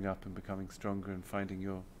of growing up and becoming stronger and finding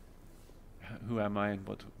who am I and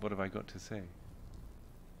what have I got to say.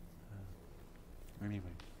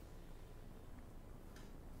 Anyway.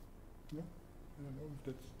 Yeah, I don't know if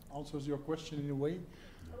that answers your question in a way.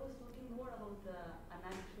 I was talking more about an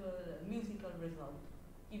actual musical result.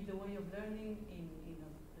 If the way of learning in a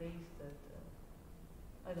place that,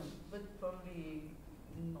 I don't know, but probably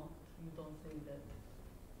not. You don't think that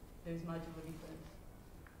there's much of a difference?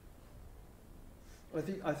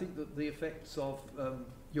 I think that the effects of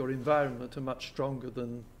your environment are much stronger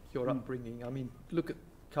than your upbringing. I mean, look at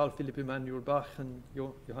Carl Philipp Emanuel Bach and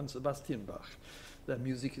Johann Sebastian Bach. Their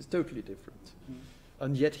music is totally different.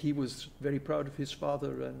 And yet he was very proud of his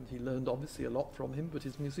father, and he learned obviously a lot from him, but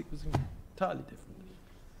his music was entirely different.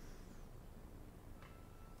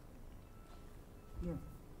 Yeah.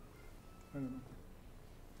 I don't know.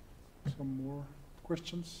 Some more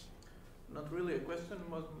questions? Not really a question,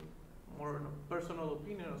 but more a personal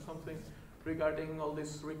opinion or something regarding all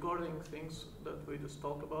these recording things that we just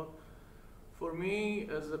talked about. For me,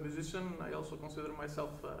 as a musician, I also consider myself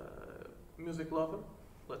a music lover,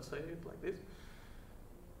 let's say it like this.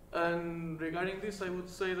 And regarding this, I would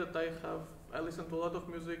say that I listen to a lot of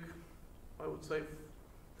music. I would say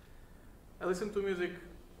I listen to music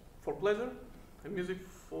for pleasure and music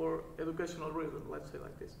for educational reasons, let's say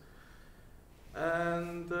like this.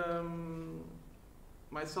 And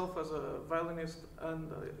myself as a violinist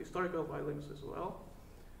and a historical violinist as well,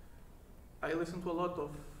 I listen to a lot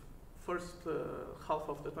of first half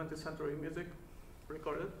of the 20th century music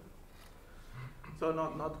recorded. So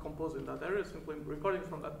not composed in that area, simply recordings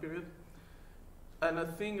from that period. And a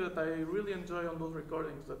thing that I really enjoy on those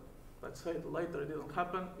recordings that, let's say later it didn't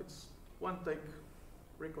happen, it's one-take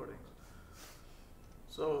recordings.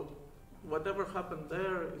 So whatever happened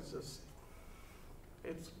there is just,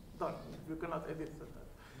 it's done. You cannot edit that.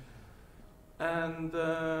 And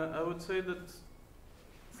I would say that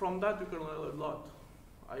from that you can learn a lot.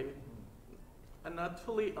 And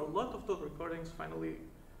actually a lot of those recordings finally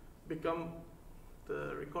become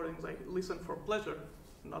the recordings I listen for pleasure,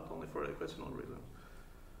 not only for educational reasons.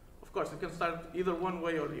 Of course, it can start either one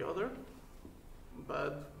way or the other,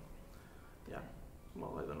 but yeah,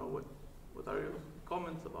 well, I don't know what are your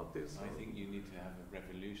comments about this? I think you need to have a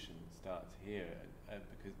revolution start here,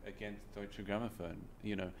 because against Deutsche Grammophon,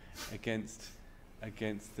 you know, against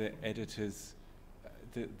the editors,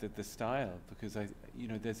 the style, because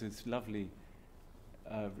there's this lovely,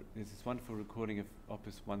 there's this wonderful recording of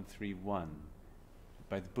Opus 131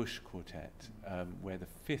 by the Bush Quartet, where the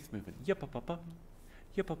fifth movement, you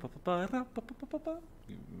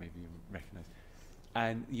maybe you recognize,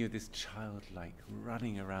 and this child like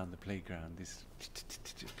running around the playground, this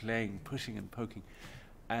playing, pushing and poking,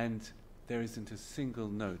 and there isn't a single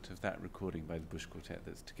note of that recording by the Bush Quartet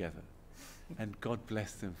that's together. And God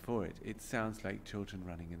bless them for it. It sounds like children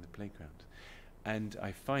running in the playground. And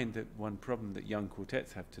I find that one problem that young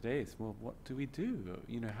quartets have today is, well, what do we do?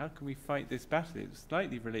 How can we fight this battle? It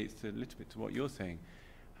slightly relates a little bit to what you're saying.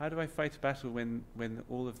 How do I fight a battle when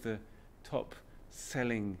all of the top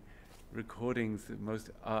selling recordings that most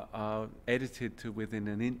are edited to within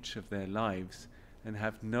an inch of their lives, and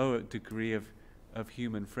have no degree of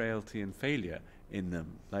human frailty and failure in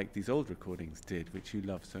them, like these old recordings did, which you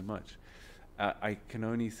love so much. I can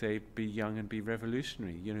only say, be young and be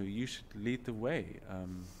revolutionary. You know, you should lead the way.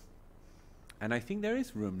 And I think there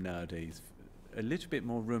is room nowadays, a little bit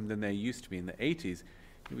more room than there used to be in the 80s.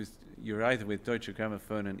 It was, you're either with Deutsche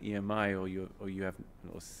Grammophon and EMI, or you have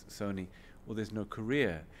Sony, or there's no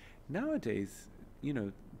career. Nowadays, you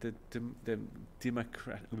know, the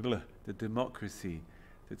democracy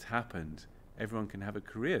that's happened, everyone can have a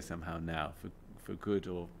career somehow now, for good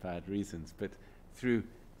or bad reasons. But through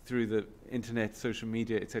the internet, social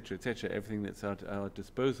media, etc., everything that's at our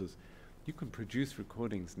disposals, you can produce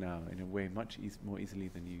recordings now in a way much more easily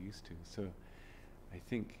than you used to. So I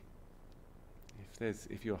think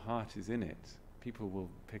if your heart is in it, people will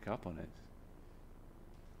pick up on it.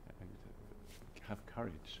 Have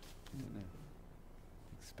courage. I don't know.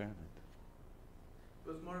 Experiment. It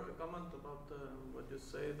was more a comment about what you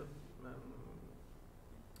say that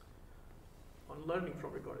on learning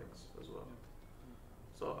from recordings as well.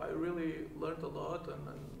 So I really learned a lot and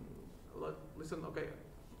listened. Okay,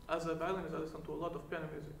 as a violinist, I listened to a lot of piano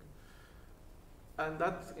music, and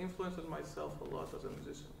that influenced myself a lot as a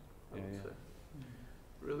musician. I would say,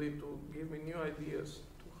 really to give me new ideas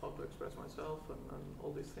to how to express myself and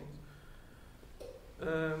all these things.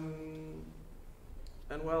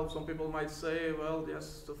 And well, some people might say, well,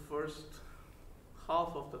 yes, the first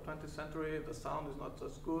half of the 20th century, the sound is not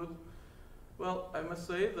as good. Well, I must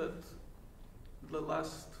say that the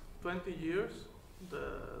last 20 years,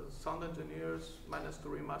 the sound engineers managed to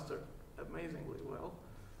remaster amazingly well.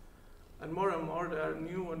 And more there are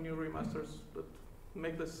new remasters that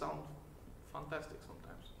make the sound fantastic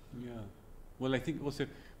sometimes. Yeah. Well, I think also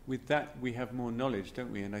with that we have more knowledge,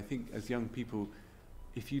 don't we? And I think as young people,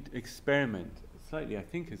 if you experiment slightly, I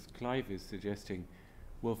think as Clive is suggesting,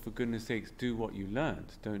 well, for goodness sakes, do what you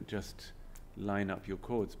learned. Don't just line up your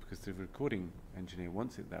chords because the recording engineer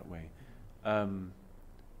wants it that way. And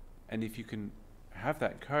if you can have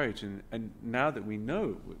that courage, and now that we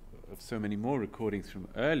know of so many more recordings from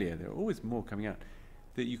earlier, there are always more coming out,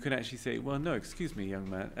 that you can actually say, well, no, excuse me, young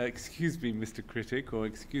man, excuse me, Mr. Critic, or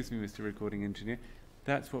excuse me, Mr. Recording Engineer,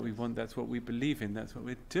 that's what we want, that's what we believe in, that's what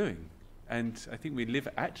we're doing. And I think we live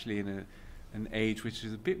actually in an age which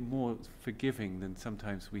is a bit more forgiving than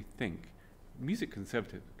sometimes we think. Music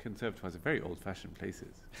conservatoires are very old-fashioned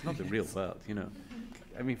places. It's not the real world, you know.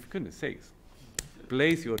 I mean, for goodness sakes,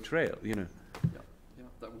 blaze your trail, you know. Yeah,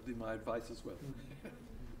 that would be my advice as well.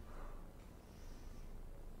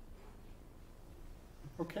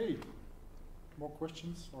 Okay, more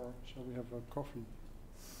questions, or shall we have a coffee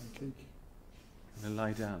and cake? And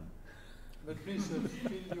lie down. But please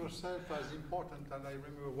feel yourself as important. And I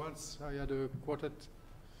remember once I had a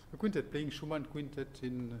quintet playing Schumann quintet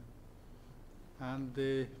and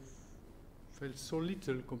they felt so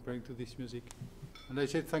little comparing to this music. And I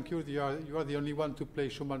said, thank you, you are the only one to play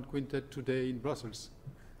Schumann quintet today in Brussels.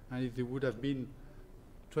 And if there would have been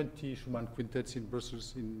 20 Schumann quintets in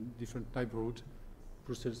Brussels in different neighborhoods,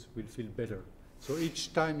 Brussels will feel better. So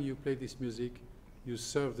each time you play this music, you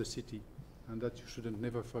serve the city, and that you shouldn't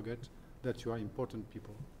never forget that you are important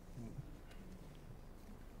people.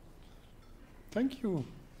 Thank you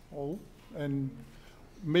all, and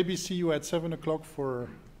maybe see you at 7 o'clock for,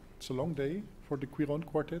 it's a long day, for the Quiron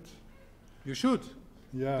Quartet. You should.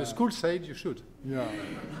 Yeah. The school said you should. Yeah.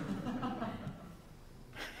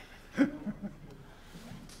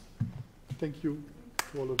 Thank you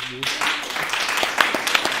to all of you.